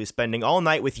 of us will be spending all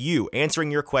night with you, answering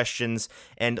your questions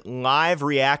and live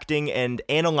reacting and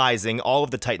analyzing all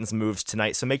of the Titans' moves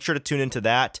tonight. So make sure to tune into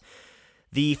that.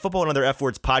 The Football and Other F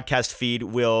Words podcast feed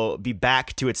will be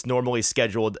back to its normally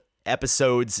scheduled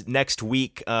episodes next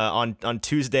week on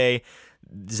Tuesday.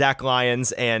 Zach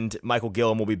Lyons and Michael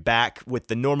Gillum will be back with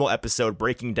the normal episode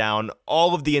breaking down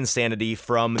all of the insanity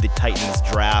from the Titans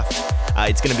draft.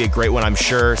 It's going to be a great one, I'm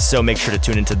sure, so make sure to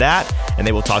tune into that, and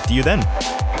they will talk to you then.